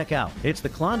place to check out. It's the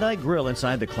Klondike Grill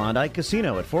inside the Klondike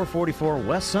Casino at 444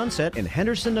 West Sunset in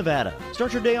Henderson, Nevada.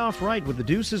 Start your day off right with the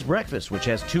Deuce's Breakfast, which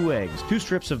has 2 eggs, 2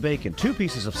 strips of bacon, 2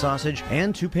 pieces of sausage,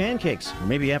 and 2 pancakes. Or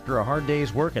maybe after a hard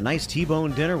day's work, a nice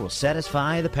T-bone dinner will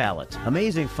satisfy the palate.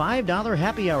 Amazing $5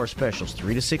 happy hour specials,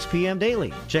 3 to 6 p.m.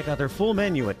 daily. Check out their full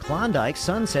menu at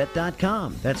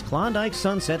KlondikeSunset.com. That's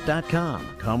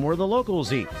KlondikeSunset.com. Come where the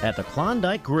locals eat at the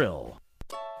Klondike Grill.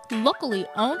 Locally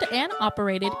owned and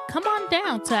operated, come on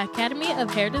down to Academy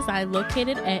of Hair Design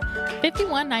located at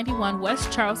 5191 West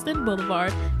Charleston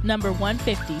Boulevard, number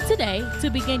 150, today to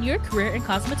begin your career in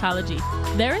cosmetology.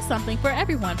 There is something for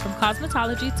everyone from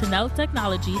cosmetology to nail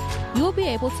technology. You will be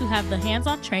able to have the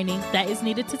hands-on training that is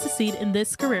needed to succeed in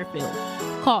this career field.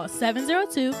 Call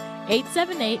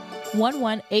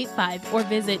 702-878-1185 or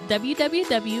visit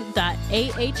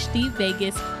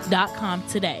www.ahdvegas.com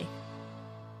today.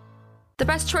 The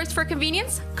best choice for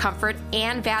convenience, comfort,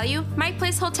 and value, My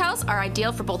Place hotels are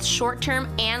ideal for both short-term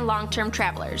and long-term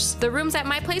travelers. The rooms at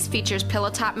My Place features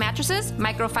pillow-top mattresses,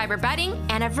 microfiber bedding,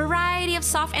 and a variety of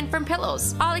soft and firm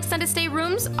pillows. All extended stay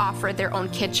rooms offer their own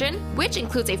kitchen, which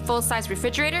includes a full-size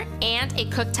refrigerator and a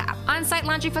cooktop. On-site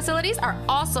laundry facilities are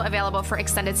also available for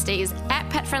extended stays at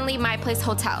pet-friendly My Place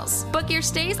hotels. Book your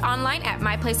stays online at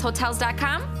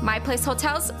myplacehotels.com. My Place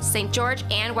Hotels, St. George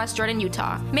and West Jordan,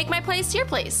 Utah. Make My Place your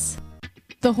place.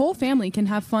 The whole family can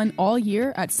have fun all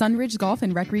year at Sunridge Golf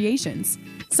and Recreations.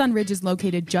 Sunridge is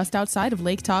located just outside of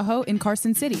Lake Tahoe in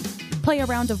Carson City. Play a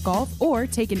round of golf or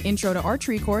take an intro to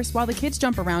archery course while the kids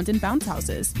jump around in bounce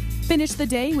houses. Finish the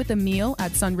day with a meal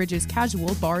at Sunridge's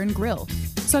Casual Bar and Grill.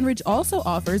 Sunridge also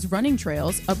offers running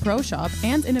trails, a pro shop,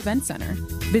 and an event center.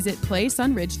 Visit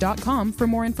playsunridge.com for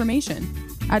more information.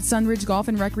 At Sunridge Golf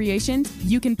and Recreations,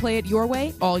 you can play it your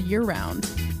way all year round.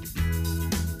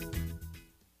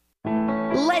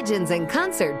 Legends in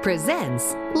Concert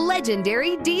presents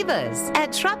Legendary Divas at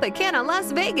Tropicana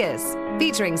Las Vegas,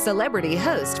 featuring celebrity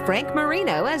host Frank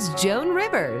Marino as Joan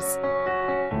Rivers,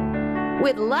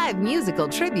 with live musical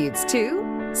tributes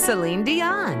to Celine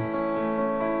Dion,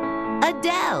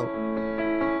 Adele,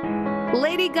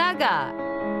 Lady Gaga,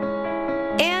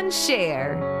 and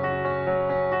Cher.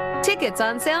 Tickets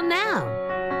on sale now.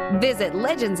 Visit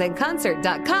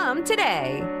legendsinconcert.com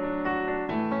today.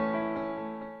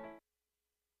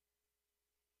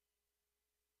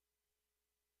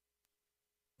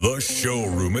 The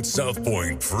showroom at South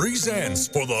Point presents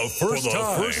for the first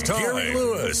time Gary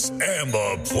Lewis and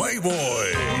the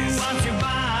Playboys.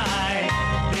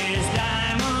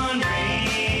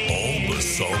 All the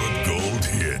solid gold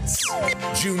hits.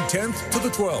 June 10th to the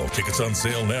 12th. Tickets on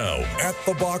sale now at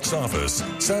the box office,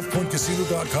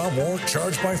 southpointcasino.com, or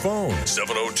charge by phone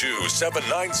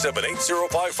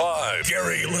 702-797-8055.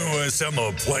 Gary Lewis and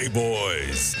the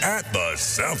Playboys at the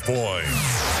South Point.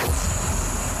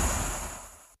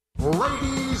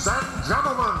 Ladies and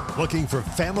gentlemen, looking for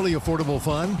family affordable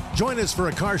fun? Join us for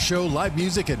a car show, live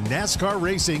music, and NASCAR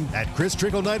racing at Chris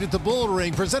Trickle Night at the Bull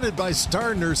Ring, presented by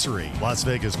Star Nursery, Las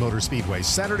Vegas Motor Speedway,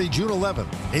 Saturday, June 11th.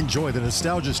 Enjoy the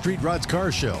Nostalgia Street Rods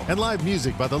Car Show and live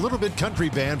music by the Little Bit Country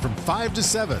Band from 5 to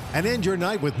 7. And end your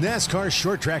night with NASCAR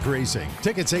short track racing.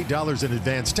 Tickets $8 in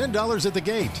advance, $10 at the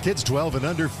gate. Kids 12 and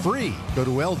under free. Go to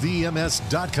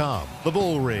LVMS.com. The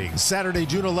Bull Ring, Saturday,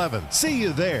 June 11th. See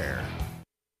you there.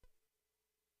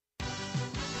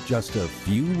 Just a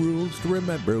few rules to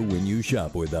remember when you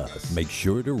shop with us. Make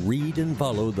sure to read and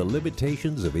follow the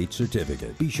limitations of each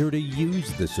certificate. Be sure to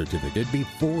use the certificate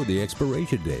before the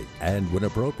expiration date. And when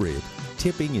appropriate,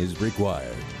 tipping is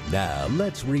required. Now,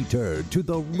 let's return to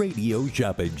the Radio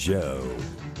Shopping Show.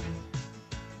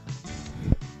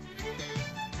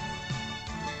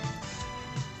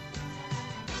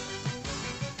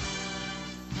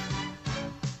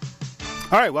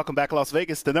 All right, welcome back, Las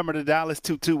Vegas. The number to dial is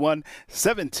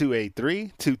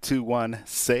 221-7283,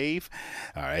 221-SAVE.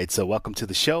 All right, so welcome to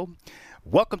the show.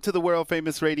 Welcome to the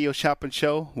world-famous Radio Shopping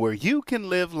Show, where you can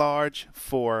live large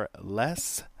for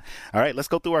less. All right, let's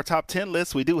go through our top 10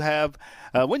 list. We do have,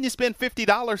 when you spend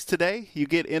 $50 today, you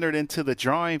get entered into the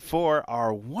drawing for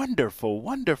our wonderful,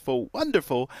 wonderful,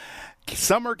 wonderful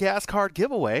summer gas card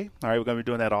giveaway. All right, we're going to be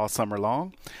doing that all summer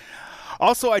long.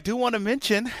 Also, I do want to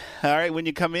mention, all right, when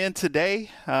you come in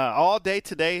today, all day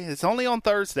today, it's only on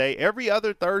Thursday. Every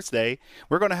other Thursday,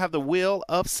 we're going to have the Wheel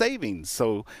of Savings.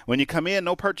 So when you come in,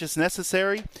 no purchase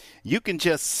necessary. You can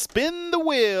just spin the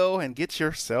wheel and get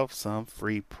yourself some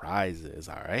free prizes,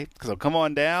 all right? So come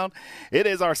on down. It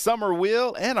is our summer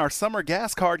wheel and our summer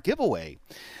gas card giveaway.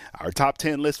 Our top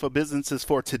 10 list for businesses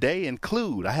for today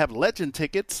include, I have Legend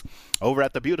tickets over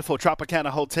at the beautiful Tropicana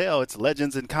Hotel. It's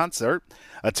Legends in Concert,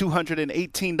 a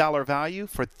 $218 value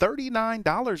for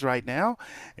 $39 right now.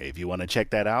 If you want to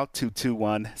check that out,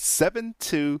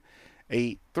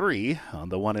 221-7283 on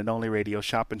the one and only Radio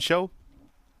Shopping Show.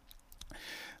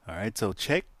 All right, so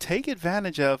take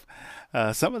advantage of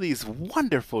some of these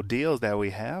wonderful deals that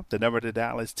we have. The number to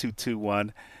dial is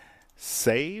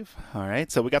 221-SAVE. All right,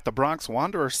 so we got the Bronx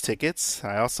Wanderers tickets.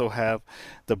 I also have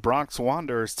the Bronx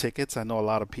Wanderers tickets. I know a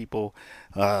lot of people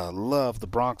love the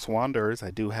Bronx Wanderers.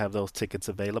 I do have those tickets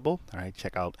available. All right,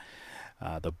 check out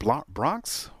the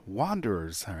Bronx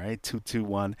Wanderers. All right,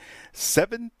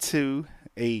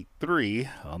 221-7283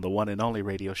 on the one and only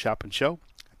Radio Shopping Show.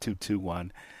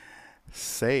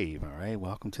 221-SAVE. All right,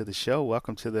 welcome to the show.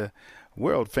 Welcome to the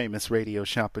world-famous Radio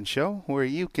Shopping Show, where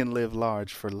you can live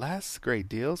large for less. Great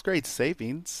deals, great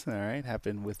savings, all right,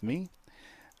 happen with me.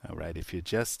 All right, if you're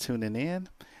just tuning in,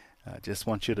 I just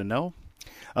want you to know.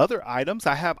 Other items,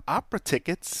 I have opera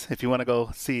tickets if you want to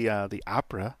go see the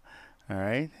opera. All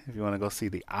right, if you want to go see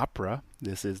the opera,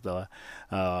 this is the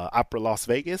Opera Las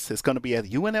Vegas. It's going to be at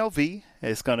UNLV.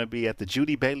 It's going to be at the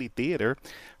Judy Bailey Theater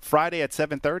Friday at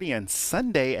 7:30 and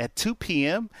Sunday at 2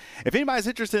 p.m. If anybody's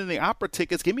interested in the opera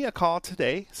tickets, give me a call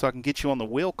today so I can get you on the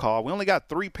will call. We only got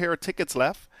 3 pair of tickets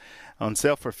left on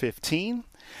sale for $15.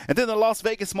 And then the Las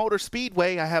Vegas Motor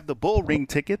Speedway, I have the Bull Ring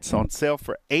tickets on sale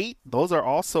for $8. Those are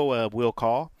also a will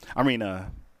call.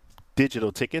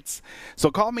 Digital tickets.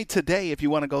 So call me today if you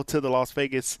want to go to the Las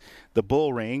Vegas, the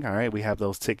Bull Ring. All right, we have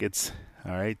those tickets.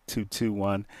 All right,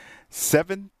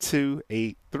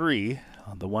 221-7283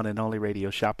 on the one and only radio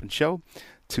shopping show,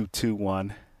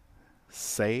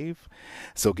 221-SAVE.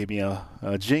 So give me a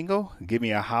jingle, give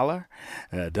me a holler.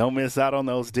 Don't miss out on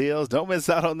those deals. Don't miss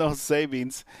out on those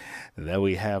savings that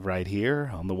we have right here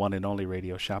on the one and only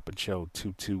radio shopping show,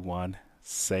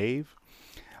 221-SAVE.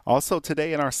 Also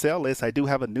today in our sale list, I do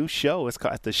have a new show. It's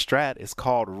called, at the Strat. It's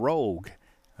called Rogue.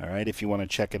 All right, if you want to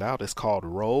check it out, it's called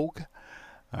Rogue.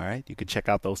 All right, you can check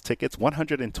out those tickets.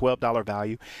 $112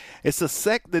 value. It's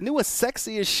the newest,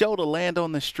 sexiest show to land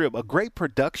on the Strip. A great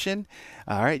production.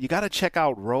 All right, you got to check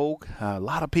out Rogue. A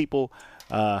lot of people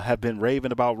have been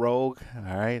raving about Rogue.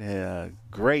 All right,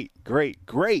 great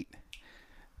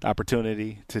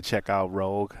opportunity to check out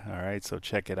Rogue. All right, so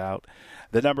check it out.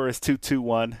 The number is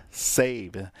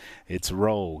 221-SAVE. It's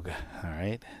Rogue. All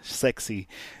right, sexy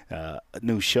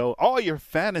new show. All your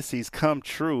fantasies come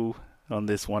true on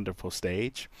this wonderful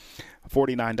stage.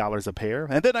 $49 a pair.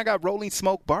 And then I got Rolling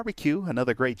Smoke Barbecue,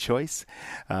 another great choice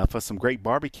for some great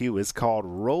barbecue. It's called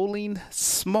Rolling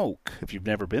Smoke. If you've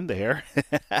never been there,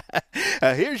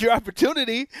 here's your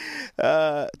opportunity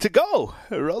to go.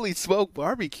 Rolling Smoke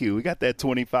Barbecue. We got that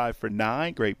 25 for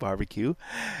 $9. Great barbecue.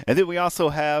 And then we also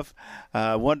have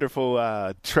wonderful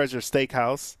Treasure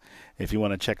Steakhouse. If you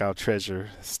want to check out Treasure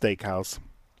Steakhouse,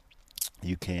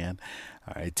 you can.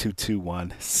 All right,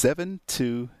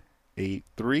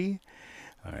 221-7283.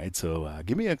 All right, so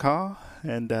give me a call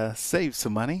and save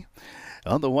some money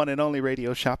on the one and only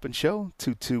radio shopping show.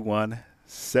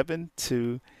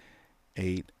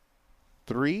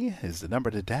 221-7283 is the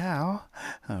number to dial.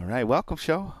 All right, welcome,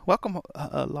 show. Welcome,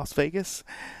 Las Vegas.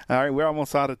 All right, we're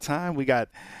almost out of time. We got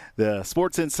the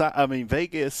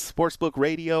Vegas Sportsbook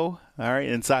Radio, all right,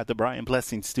 inside the Brian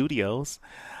Blessing Studios.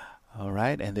 All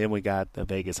right, and then we got the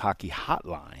Vegas Hockey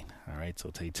Hotline. All right, so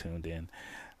stay tuned in.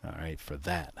 All right, for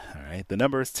that. All right, the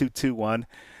number is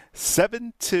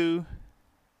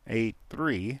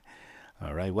 221-7283.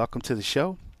 All right, welcome to the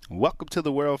show. Welcome to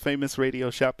the world famous radio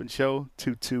shopping show,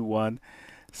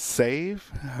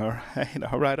 221-SAVE. All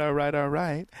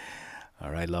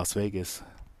right, Las Vegas.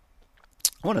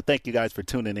 I want to thank you guys for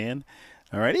tuning in.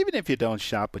 All right, even if you don't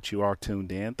shop, but you are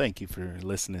tuned in, thank you for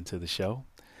listening to the show.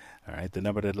 All right, the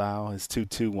number to dial is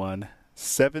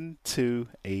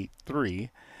 221-7283.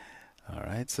 All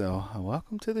right, so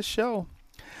welcome to the show.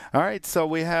 All right, so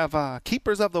we have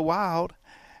Keepers of the Wild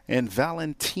in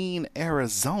Valentine,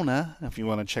 Arizona. If you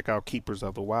want to check out Keepers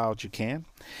of the Wild, you can.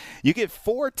 You get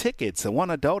 4 tickets,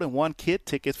 one adult and 1 kid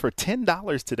tickets for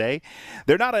 $10 today.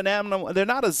 They're not an animal. They're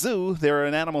not a zoo. They're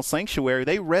an animal sanctuary.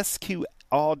 They rescue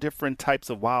all different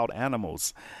types of wild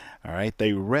animals. All right,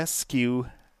 they rescue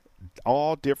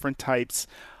all different types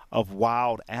of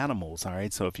wild animals. All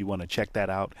right, so if you want to check that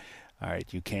out, all right,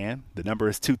 you can. The number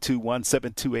is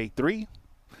 221-7283.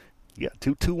 Yeah,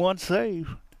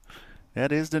 221-SAVE.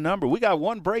 That is the number. We got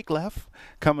 1 break left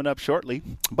coming up shortly.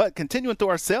 But continuing through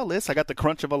our sale list, I got the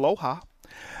Crunch of Aloha.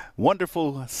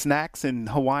 Wonderful snacks and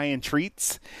Hawaiian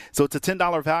treats. So it's a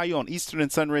 $10 value on Eastern and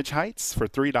Sunridge Heights for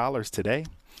 $3 today.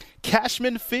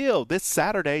 Cashman Field this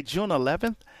Saturday, June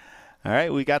 11th. All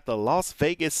right, we got the Las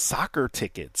Vegas soccer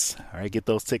tickets. All right, get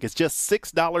those tickets. Just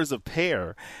 $6 a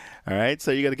pair. All right,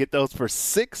 so you got to get those for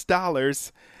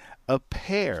 $6 a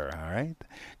pair. All right,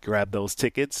 grab those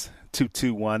tickets.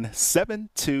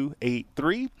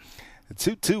 221-7283.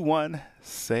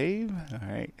 221-SAVE. All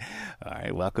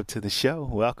right, welcome to the show.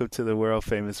 Welcome to the world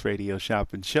famous radio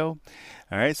shopping show.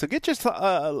 All right, so get your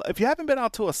if you haven't been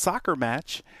out to a soccer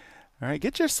match, all right,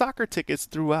 get your soccer tickets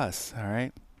through us. All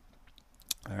right.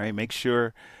 All right, make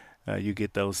sure you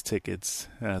get those tickets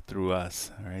through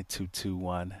us. All right,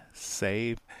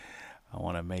 221-SAVE. I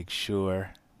want to make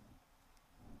sure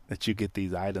that you get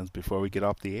these items before we get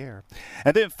off the air.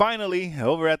 And then finally,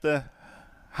 over at the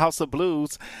House of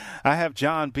Blues, I have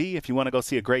John B. If you want to go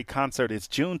see a great concert, it's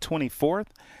June 24th.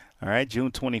 All right,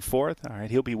 June 24th. All right,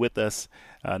 he'll be with us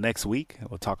next week.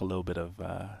 We'll talk a little bit of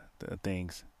the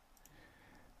things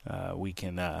we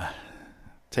can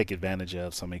take advantage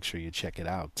of, so make sure you check it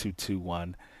out.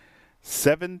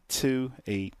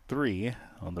 221-7283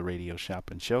 on the radio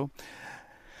shopping show.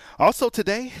 Also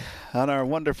today on our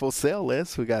wonderful sale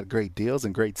list, we got great deals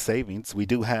and great savings. We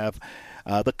do have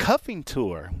the cuffing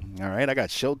tour. All right, I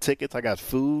got show tickets. I got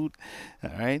food.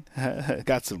 All right,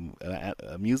 got some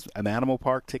animal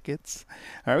park tickets.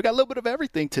 All right, we got a little bit of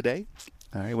everything today.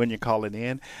 All right, when you're calling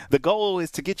in, the goal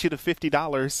is to get you to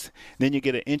 $50. Then you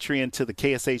get an entry into the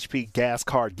KSHP gas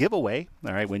card giveaway.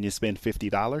 All right, when you spend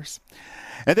 $50.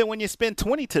 And then when you spend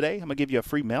 $20 today, I'm going to give you a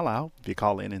free mail out if you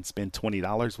call in and spend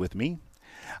 $20 with me.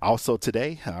 Also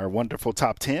today, our wonderful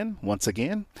top 10. Once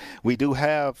again, we do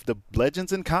have the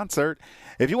Legends in concert.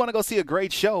 If you want to go see a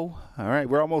great show, all right,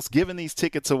 we're almost giving these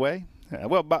tickets away.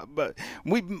 Well, but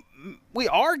we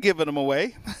are giving them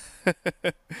away.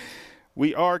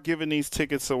 We are giving these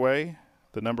tickets away.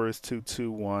 The number is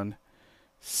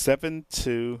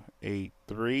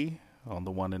 221-7283 on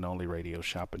the one and only Radio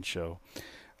Shopping Show.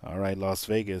 All right, Las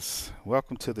Vegas,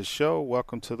 welcome to the show.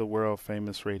 Welcome to the world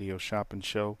famous Radio Shopping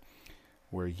Show,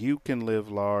 where you can live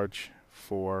large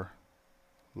for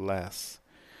less.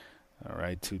 All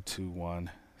right,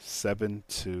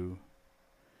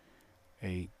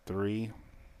 221-7283.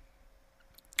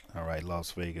 All right,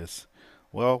 Las Vegas.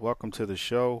 Well, welcome to the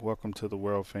show. Welcome to the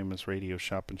world famous Radio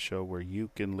Shopping Show, where you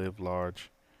can live large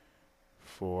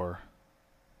for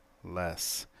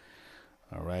less.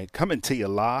 All right, coming to you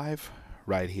live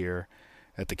right here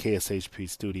at the KSHP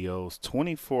Studios,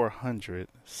 2400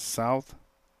 South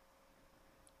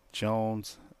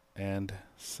Jones and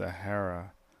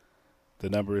Sahara. The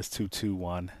number is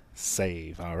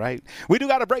 221-SAVE. All right, we do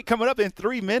got a break coming up in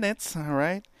 3 minutes. All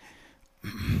right,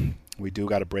 we do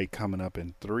got a break coming up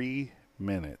in 3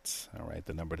 minutes. All right,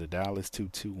 the number to dial is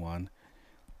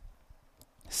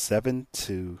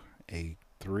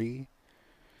 221-7283.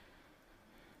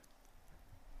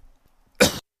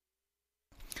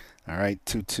 All right,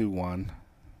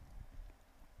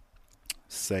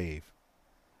 221-SAVE.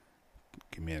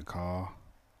 Give me a call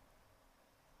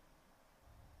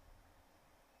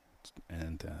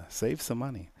and save some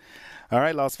money. All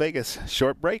right, Las Vegas,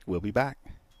 short break. We'll be back.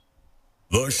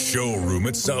 The showroom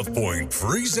at South Point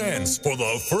presents for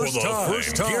the first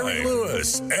time Gary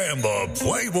Lewis and the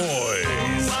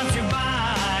Playboys.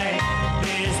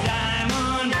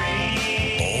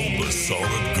 All the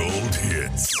solid gold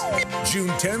hits. June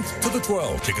 10th to the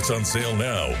 12th. Tickets on sale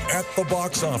now at the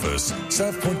box office,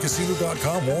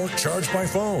 southpointcasino.com, or charge by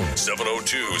phone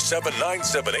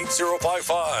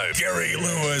 702-797-8055. Gary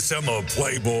Lewis and the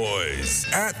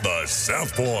Playboys at the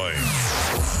South Point.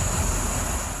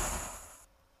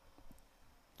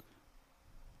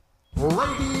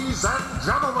 Ladies and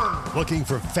gentlemen, looking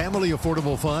for family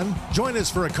affordable fun? Join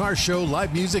us for a car show,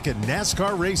 live music, and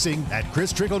NASCAR racing at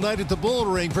Chris Trickle Night at the Bull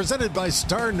Ring, presented by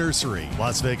Star Nursery,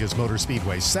 Las Vegas Motor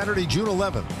Speedway, Saturday, June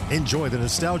 11th. Enjoy the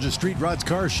Nostalgia Street Rods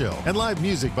Car Show and live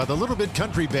music by the Little Bit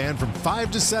Country Band from 5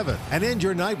 to 7. And end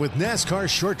your night with NASCAR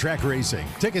short track racing.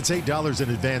 Tickets $8 in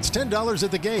advance, $10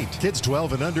 at the gate. Kids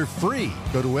 12 and under free.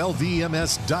 Go to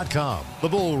LVMS.com. The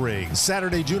Bull Ring,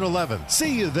 Saturday, June 11th.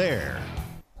 See you there.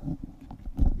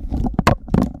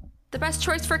 The best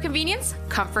choice for convenience,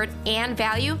 comfort, and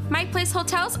value, My Place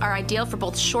hotels are ideal for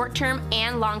both short-term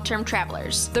and long-term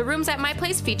travelers. The rooms at My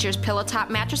Place features pillow-top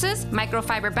mattresses,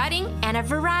 microfiber bedding, and a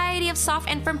variety of soft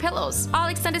and firm pillows. All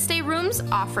extended stay rooms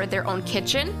offer their own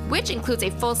kitchen, which includes a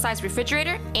full-size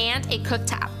refrigerator and a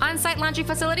cooktop. On-site laundry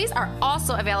facilities are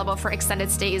also available for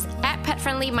extended stays at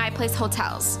pet-friendly My Place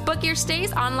hotels. Book your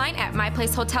stays online at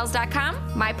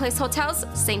myplacehotels.com. My Place Hotels,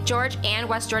 St. George and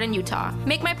West Jordan, Utah.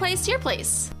 Make My Place your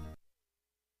place.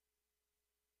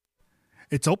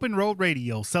 It's Open Road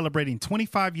Radio, celebrating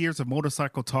 25 years of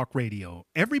motorcycle talk radio.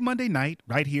 Every Monday night,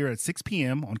 right here at 6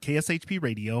 p.m. on KSHP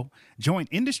Radio, join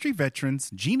industry veterans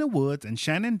Gina Woods and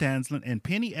Shannon Danslin and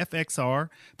Penny FXR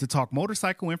to talk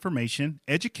motorcycle information,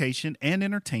 education, and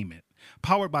entertainment.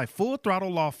 Powered by Full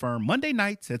Throttle Law Firm, Monday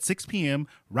nights at 6 p.m.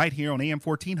 right here on AM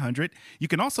 1400. You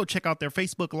can also check out their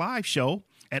Facebook Live show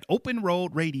at Open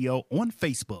Road Radio on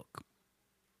Facebook.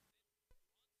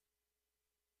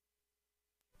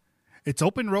 It's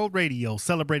Open Road Radio,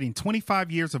 celebrating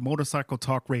 25 years of motorcycle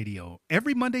talk radio.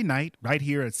 Every Monday night, right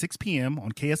here at 6 p.m.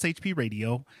 on KSHP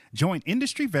Radio, join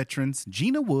industry veterans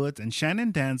Gina Woods and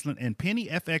Shannon Danslin and Penny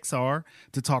FXR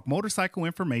to talk motorcycle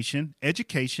information,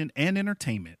 education, and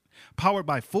entertainment. Powered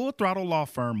by Full Throttle Law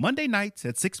Firm, Monday nights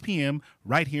at 6 p.m.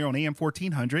 right here on AM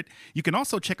 1400. You can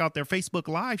also check out their Facebook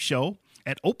Live show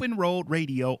at Open Road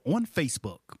Radio on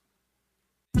Facebook.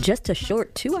 Just a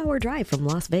short 2-hour drive from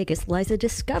Las Vegas lies a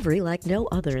discovery like no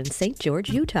other in St. George,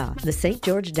 Utah. The St.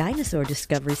 George Dinosaur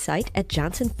Discovery Site at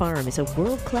Johnson Farm is a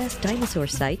world-class dinosaur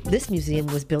site. This museum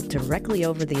was built directly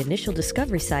over the initial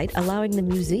discovery site, allowing the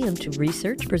museum to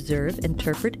research, preserve,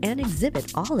 interpret, and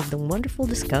exhibit all of the wonderful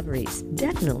discoveries.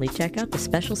 Definitely check out the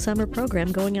special summer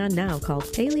program going on now called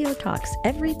Paleo Talks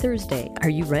every Thursday. Are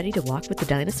you ready to walk with the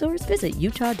dinosaurs? Visit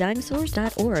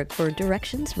utah.dinosaurs.org for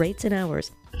directions, rates, and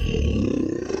hours.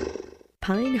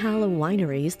 Pine Hollow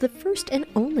Winery is the first and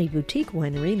only boutique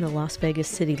winery in the Las Vegas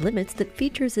city limits that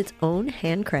features its own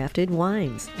handcrafted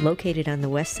wines. Located on the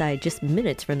west side just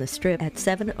minutes from the Strip at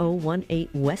 7018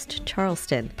 West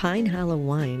Charleston, Pine Hollow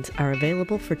wines are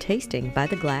available for tasting by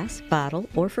the glass, bottle,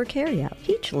 or for carryout.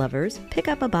 Peach lovers, pick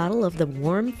up a bottle of the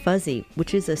Warm Fuzzy,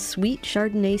 which is a sweet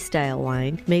Chardonnay-style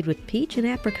wine made with peach and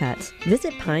apricots.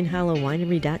 Visit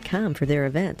PineHollowWinery.com for their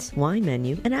events, wine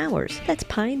menu, and hours. That's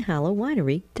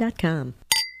PineHollowWinery.com.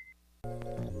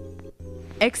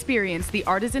 Experience the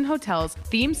Artisan Hotel's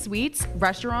themed suites,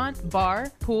 restaurant,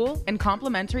 bar, pool, and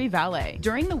complimentary valet.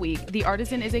 During the week, the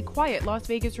Artisan is a quiet Las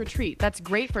Vegas retreat that's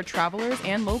great for travelers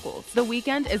and locals. The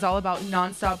weekend is all about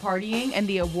nonstop partying and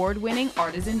the award-winning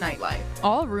Artisan nightlife.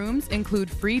 All rooms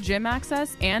include free gym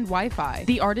access and Wi-Fi.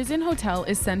 The Artisan Hotel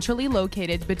is centrally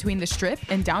located between the Strip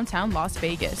and downtown Las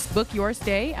Vegas. Book your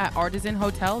stay at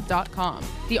artisanhotel.com.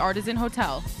 The Artisan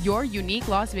Hotel, your unique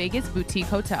Las Vegas boutique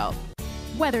hotel.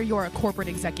 Whether you're a corporate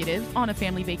executive, on a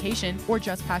family vacation, or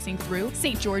just passing through,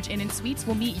 St. George Inn & Suites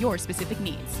will meet your specific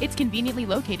needs. It's conveniently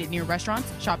located near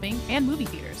restaurants, shopping, and movie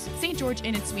theaters. St. George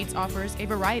Inn & Suites offers a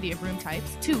variety of room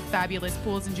types, 2 fabulous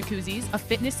pools and jacuzzis, a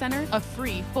fitness center, a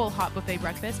free full hot buffet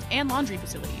breakfast, and laundry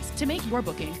facilities. To make your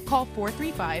booking, call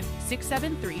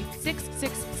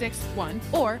 435-673-6661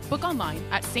 or book online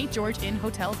at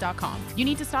stgeorgeinnhotel.com. You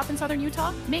need to stop in Southern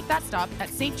Utah? Make that stop at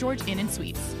St. George Inn &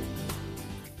 Suites.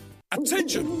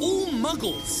 Attention, all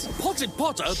muggles! Potted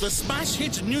Potter, the smash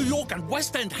hit New York and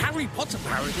West End Harry Potter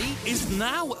parody, is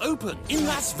now open in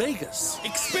Las Vegas.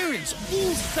 Experience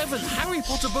all 7 Harry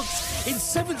Potter books in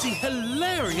 70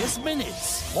 hilarious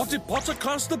minutes. Potted Potter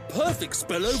cast the perfect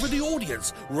spell over the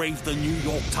audience, raved the New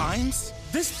York Times.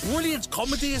 This brilliant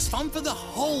comedy is fun for the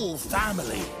whole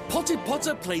family. Potted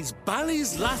Potter plays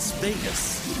Bally's Las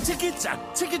Vegas. Tickets at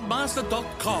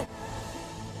Ticketmaster.com.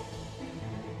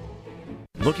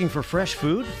 Looking for fresh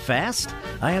food? Fast?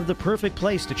 I have the perfect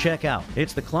place to check out.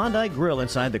 It's the Klondike Grill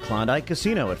inside the Klondike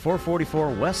Casino at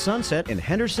 444 West Sunset in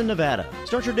Henderson, Nevada.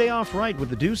 Start your day off right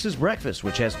with the Deuce's Breakfast,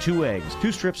 which has 2 eggs,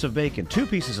 2 strips of bacon, 2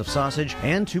 pieces of sausage,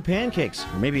 and 2 pancakes.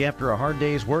 Or maybe after a hard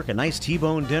day's work, a nice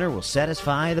T-bone dinner will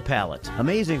satisfy the palate.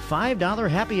 Amazing $5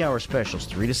 happy hour specials,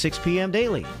 3 to 6 p.m.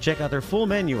 daily. Check out their full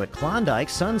menu at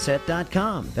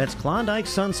KlondikeSunset.com. That's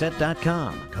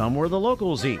KlondikeSunset.com. Come where the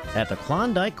locals eat at the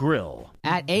Klondike Grill.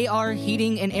 At AR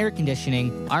Heating and Air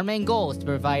Conditioning, our main goal is to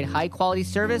provide high-quality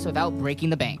service without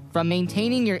breaking the bank. From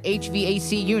maintaining your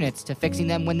HVAC units to fixing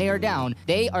them when they are down,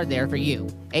 they are there for you.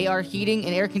 AR Heating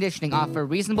and Air Conditioning offer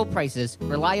reasonable prices,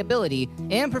 reliability,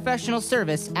 and professional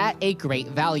service at a great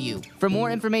value. For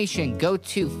more information, go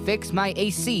to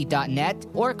fixmyac.net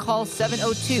or call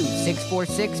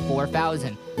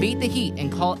 702-646-4000. Beat the heat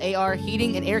and call AR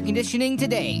Heating and Air Conditioning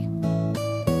today.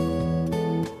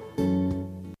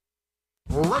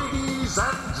 Ladies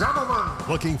and gentlemen,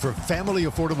 looking for family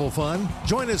affordable fun?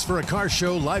 Join us for a car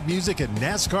show, live music, and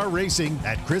NASCAR racing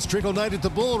at Chris Trickle Night at the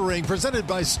Bull Ring, presented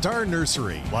by Star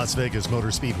Nursery, Las Vegas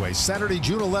Motor Speedway, Saturday,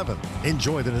 June 11th.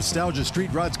 Enjoy the Nostalgia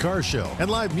Street Rods Car Show and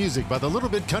live music by the Little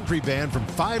Bit Country Band from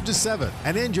 5 to 7.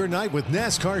 And end your night with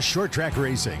NASCAR short track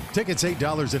racing. Tickets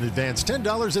 $8 in advance,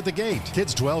 $10 at the gate.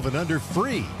 Kids 12 and under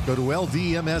free. Go to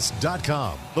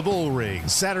LDMS.com. The Bull Ring,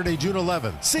 Saturday, June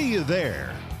 11th. See you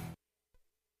there.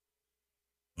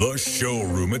 The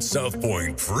showroom at South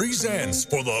Point presents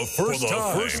for the first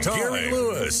time Gary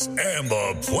Lewis and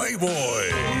the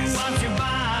Playboys. What you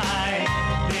buy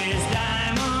is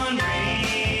diamond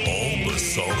ring. All the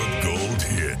solid gold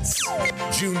hits.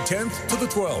 June 10th to the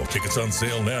 12th. Tickets on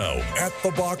sale now at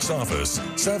the box office,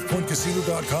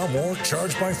 southpointcasino.com, or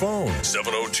charge by phone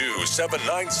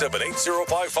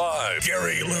 702-797-8055.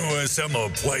 Gary Lewis and the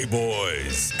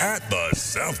Playboys at the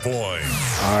South Point.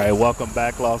 All right, welcome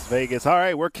back, Las Vegas. All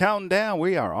right, we're counting down.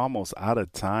 We are almost out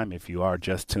of time if you are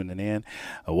just tuning in.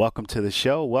 Welcome to the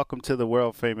show. Welcome to the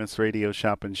world-famous radio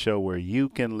shopping show where you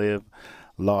can live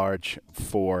large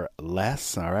for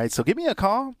less. All right, so give me a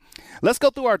call. Let's go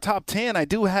through our top 10. I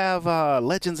do have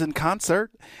Legends in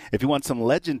Concert. If you want some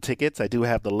Legend tickets, I do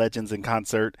have the Legends in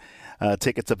Concert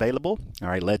tickets available. All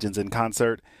right, Legends in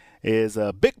Concert is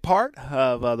a big part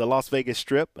of the Las Vegas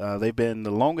Strip. They've been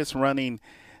the longest running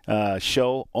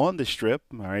show on the Strip.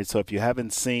 All right, so if you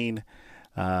haven't seen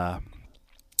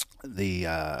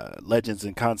the Legends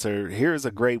in Concert, here's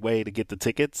a great way to get the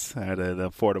tickets at an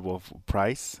affordable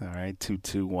price. All right,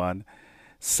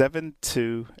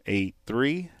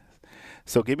 221-7283.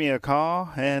 So give me a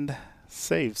call and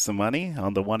save some money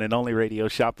on the one and only radio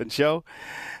shopping show.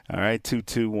 All right,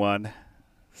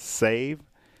 221-SAVE.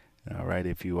 All right,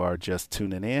 if you are just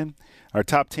tuning in. Our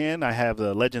top 10, I have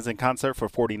the Legends in Concert for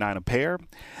 $49 a pair.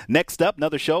 Next up,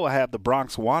 another show, I have the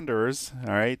Bronx Wanderers.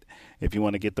 All right, if you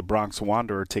want to get the Bronx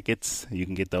Wanderer tickets, you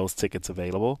can get those tickets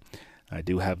available. I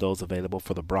do have those available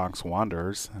for the Bronx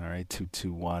Wanderers. All right,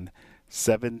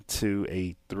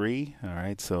 221-7283. All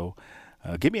right, so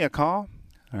give me a call.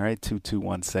 All right,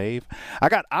 221-SAVE. I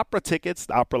got opera tickets,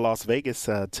 the Opera Las Vegas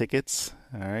tickets.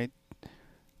 All right.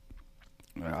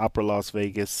 Opera Las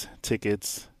Vegas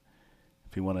tickets.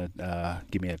 If you want to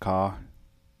give me a call,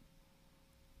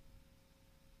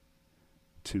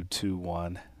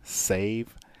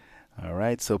 221-SAVE. All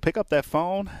right, so pick up that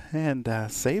phone and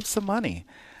save some money.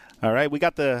 All right, we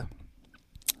got the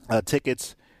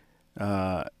tickets.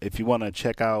 If you want to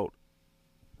check out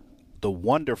the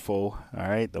wonderful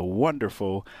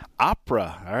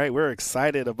opera. All right, we're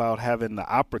excited about having the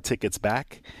opera tickets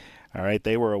back. All right,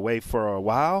 they were away for a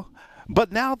while,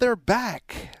 but now they're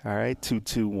back. All right,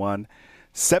 221-7283,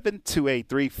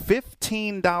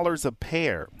 $15 a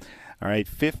pair. All right,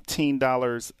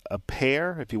 $15 a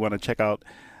pair. If you want to check out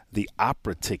the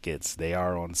opera tickets, they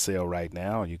are on sale right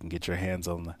now. You can get your hands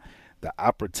on the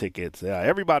opera tickets. Yeah,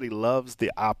 everybody loves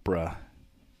the opera.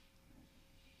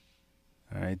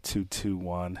 All right,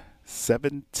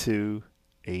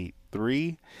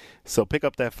 221-7283. So pick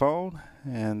up that phone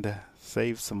and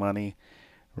save some money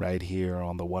right here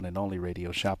on the one and only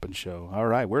radio shopping show. All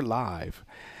right, we're live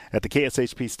at the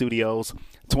KSHP studios,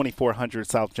 2400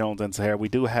 South Jones and Sahara. We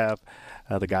do have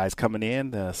the guys coming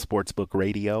in, the Sportsbook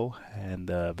Radio and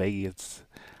Vegas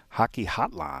Hockey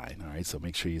Hotline. All right, so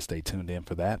make sure you stay tuned in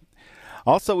for that.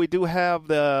 Also, we do have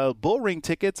the Bull Ring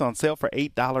tickets on sale for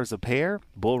 $8 a pair.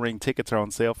 Bull Ring tickets are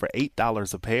on sale for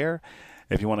 $8 a pair.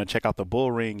 If you want to check out the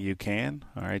Bull Ring, you can.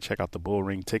 All right, check out the Bull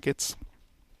Ring tickets.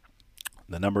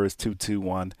 The number is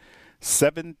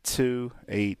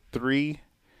 221-7283.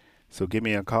 So give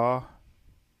me a call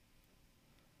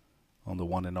on the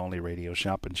one and only radio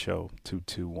shopping show,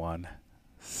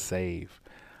 221-SAVE.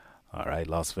 All right,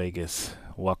 Las Vegas,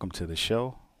 welcome to the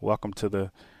show. Welcome to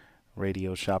the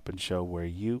radio shopping show where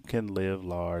you can live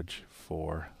large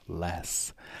for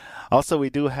less. Also, we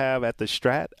do have at the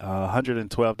Strat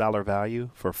 $112 value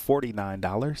for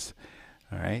 $49.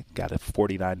 All right, got it,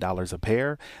 $49 a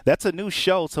pair. That's a new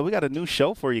show, so we got a new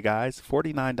show for you guys,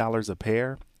 $49 a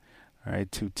pair. All right,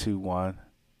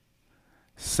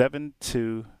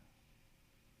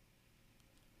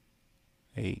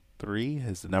 221-7283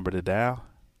 is the number to dial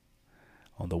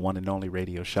on the one and only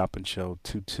radio shopping show,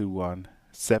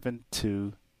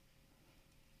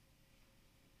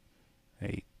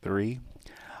 221-7283.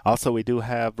 Also, we do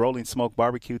have Rolling Smoke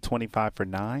Barbecue, 25 for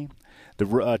 $9.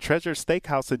 The Treasure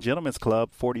Steakhouse and Gentlemen's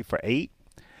Club, 40 for $8.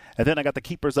 And then I got the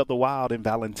Keepers of the Wild in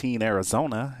Valentine,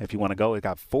 Arizona. If you want to go, it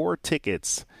got 4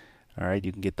 tickets. All right,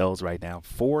 you can get those right now.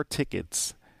 4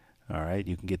 tickets. All right,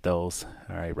 you can get those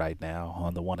right now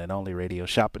on the one and only radio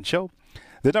shopping show.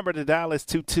 The number to dial is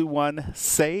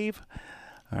 221-SAVE.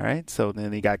 All right, so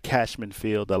then you got Cashman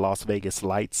Field, the Las Vegas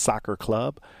Lights Soccer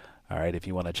Club. All right, if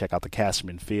you want to check out the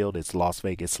Cashman Field, it's Las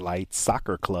Vegas Lights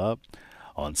Soccer Club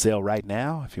on sale right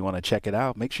now. If you want to check it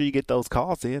out, make sure you get those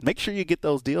calls in. Make sure you get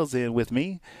those deals in with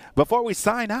me before we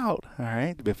sign out. All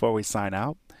right, before we sign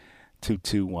out,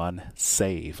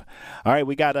 221-SAVE. All right,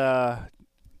 we got a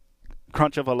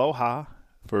Crunch of Aloha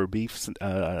for beef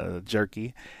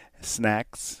jerky,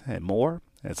 snacks, and more.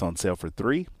 It's on sale for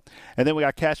 $3. And then we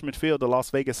got Cashman Field, the Las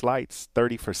Vegas Lights,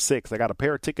 30 for $6. I got a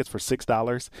pair of tickets for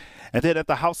 $6. And then at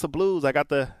the House of Blues, I got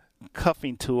the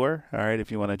Cuffing Tour. All right,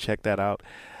 if you want to check that out.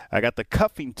 I got the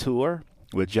Cuffing Tour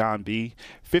with John B.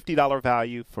 $50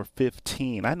 value for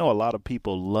 $15. I know a lot of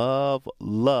people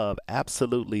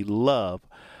absolutely love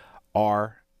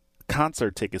our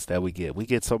concert tickets that we get. We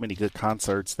get so many good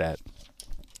concerts that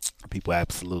people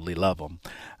absolutely love them.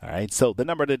 All right, so the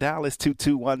number to dial is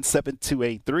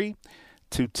 221-7283,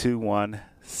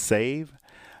 221-SAVE.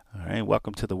 All right,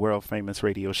 welcome to the world-famous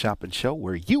radio shopping show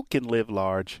where you can live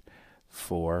large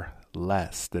for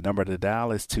less. The number to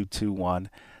dial is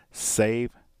 221-SAVE,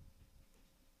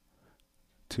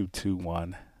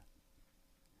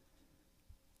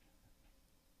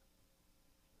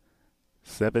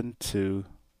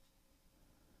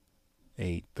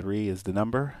 221-7283 is the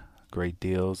number. Great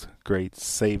deals, great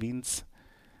savings.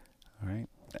 All right.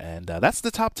 And that's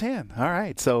the top 10. All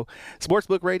right. So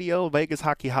Sportsbook Radio, Vegas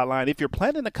Hockey Hotline. If you're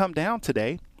planning to come down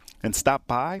today and stop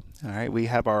by, all right, we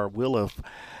have our Wheel of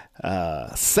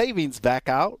Savings back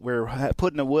out. We're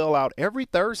putting a wheel out every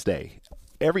Thursday.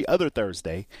 Every other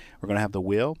Thursday, we're going to have the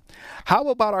wheel. How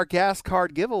about our gas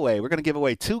card giveaway? We're going to give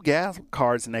away 2 gas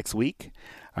cards next week.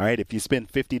 All right. If you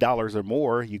spend $50 or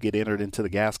more, you get entered into the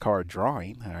gas card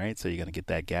drawing. All right. So you're going to get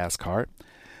that gas card.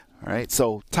 All right,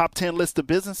 so top 10 list of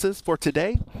businesses for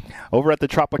today. Over at the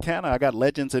Tropicana, I got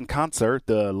Legends in Concert,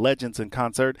 the Legends in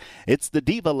Concert. It's the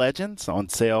Diva Legends on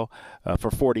sale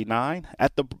for $49.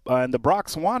 At the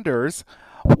Bronx Wanderers,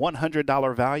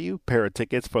 $100 value, pair of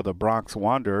tickets for the Bronx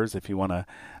Wanderers. If you want to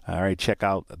check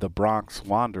out the Bronx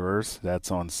Wanderers,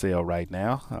 that's on sale right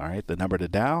now. All right, the number to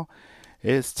dial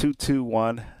is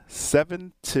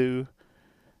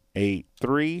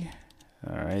 221-7283.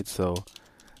 All right, so...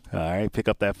 All right, pick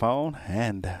up that phone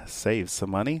and save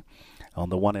some money on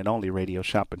the one and only radio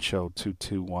shopping show,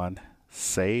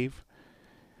 221-SAVE.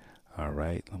 All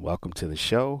right, welcome to the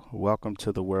show. Welcome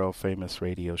to the world famous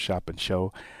radio shopping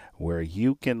show where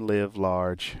you can live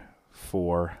large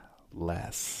for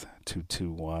less,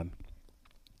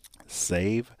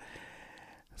 221-SAVE.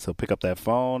 So pick up that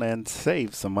phone and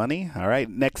save some money. All right,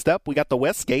 next up, we got the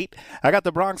Westgate. I got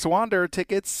the Bronx Wanderer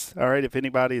tickets. All right, if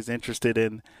anybody is interested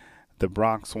in the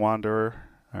Bronx Wanderer,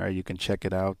 all right, you can check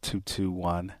it out,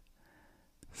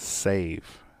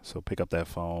 221-SAVE. So pick up that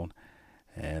phone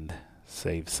and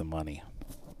save some money.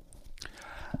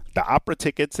 The opera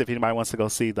tickets, if anybody wants to go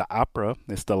see the opera,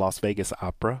 it's the Las Vegas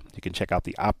Opera. You can check out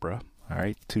the opera, all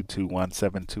right,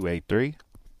 221-7283.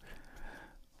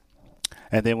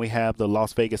 And then we have the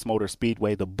Las Vegas Motor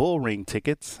Speedway, the Bull Ring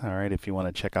tickets, all right, if you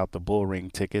want to check out the Bull Ring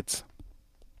tickets,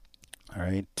 all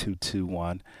right,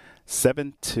 221-7283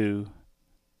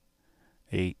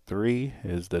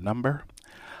 is the number.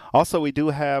 Also, we do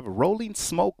have Rolling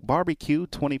Smoke Barbecue,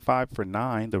 25 for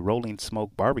 $9. The Rolling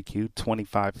Smoke Barbecue,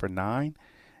 25 for $9,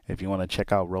 if you want to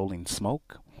check out Rolling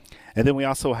Smoke. And then we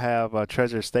also have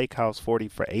Treasure Steakhouse, 40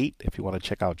 for $8. If you want to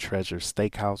check out Treasure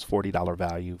Steakhouse, $40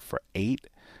 value for $8.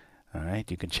 All right,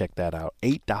 you can check that out,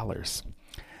 $8.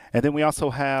 And then we also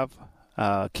have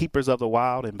Keepers of the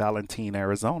Wild in Valentine,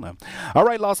 Arizona. All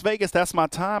right, Las Vegas, that's my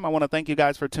time. I want to thank you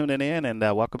guys for tuning in, and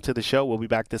welcome to the show. We'll be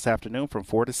back this afternoon from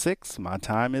 4 to 6. My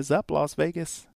time is up, Las Vegas.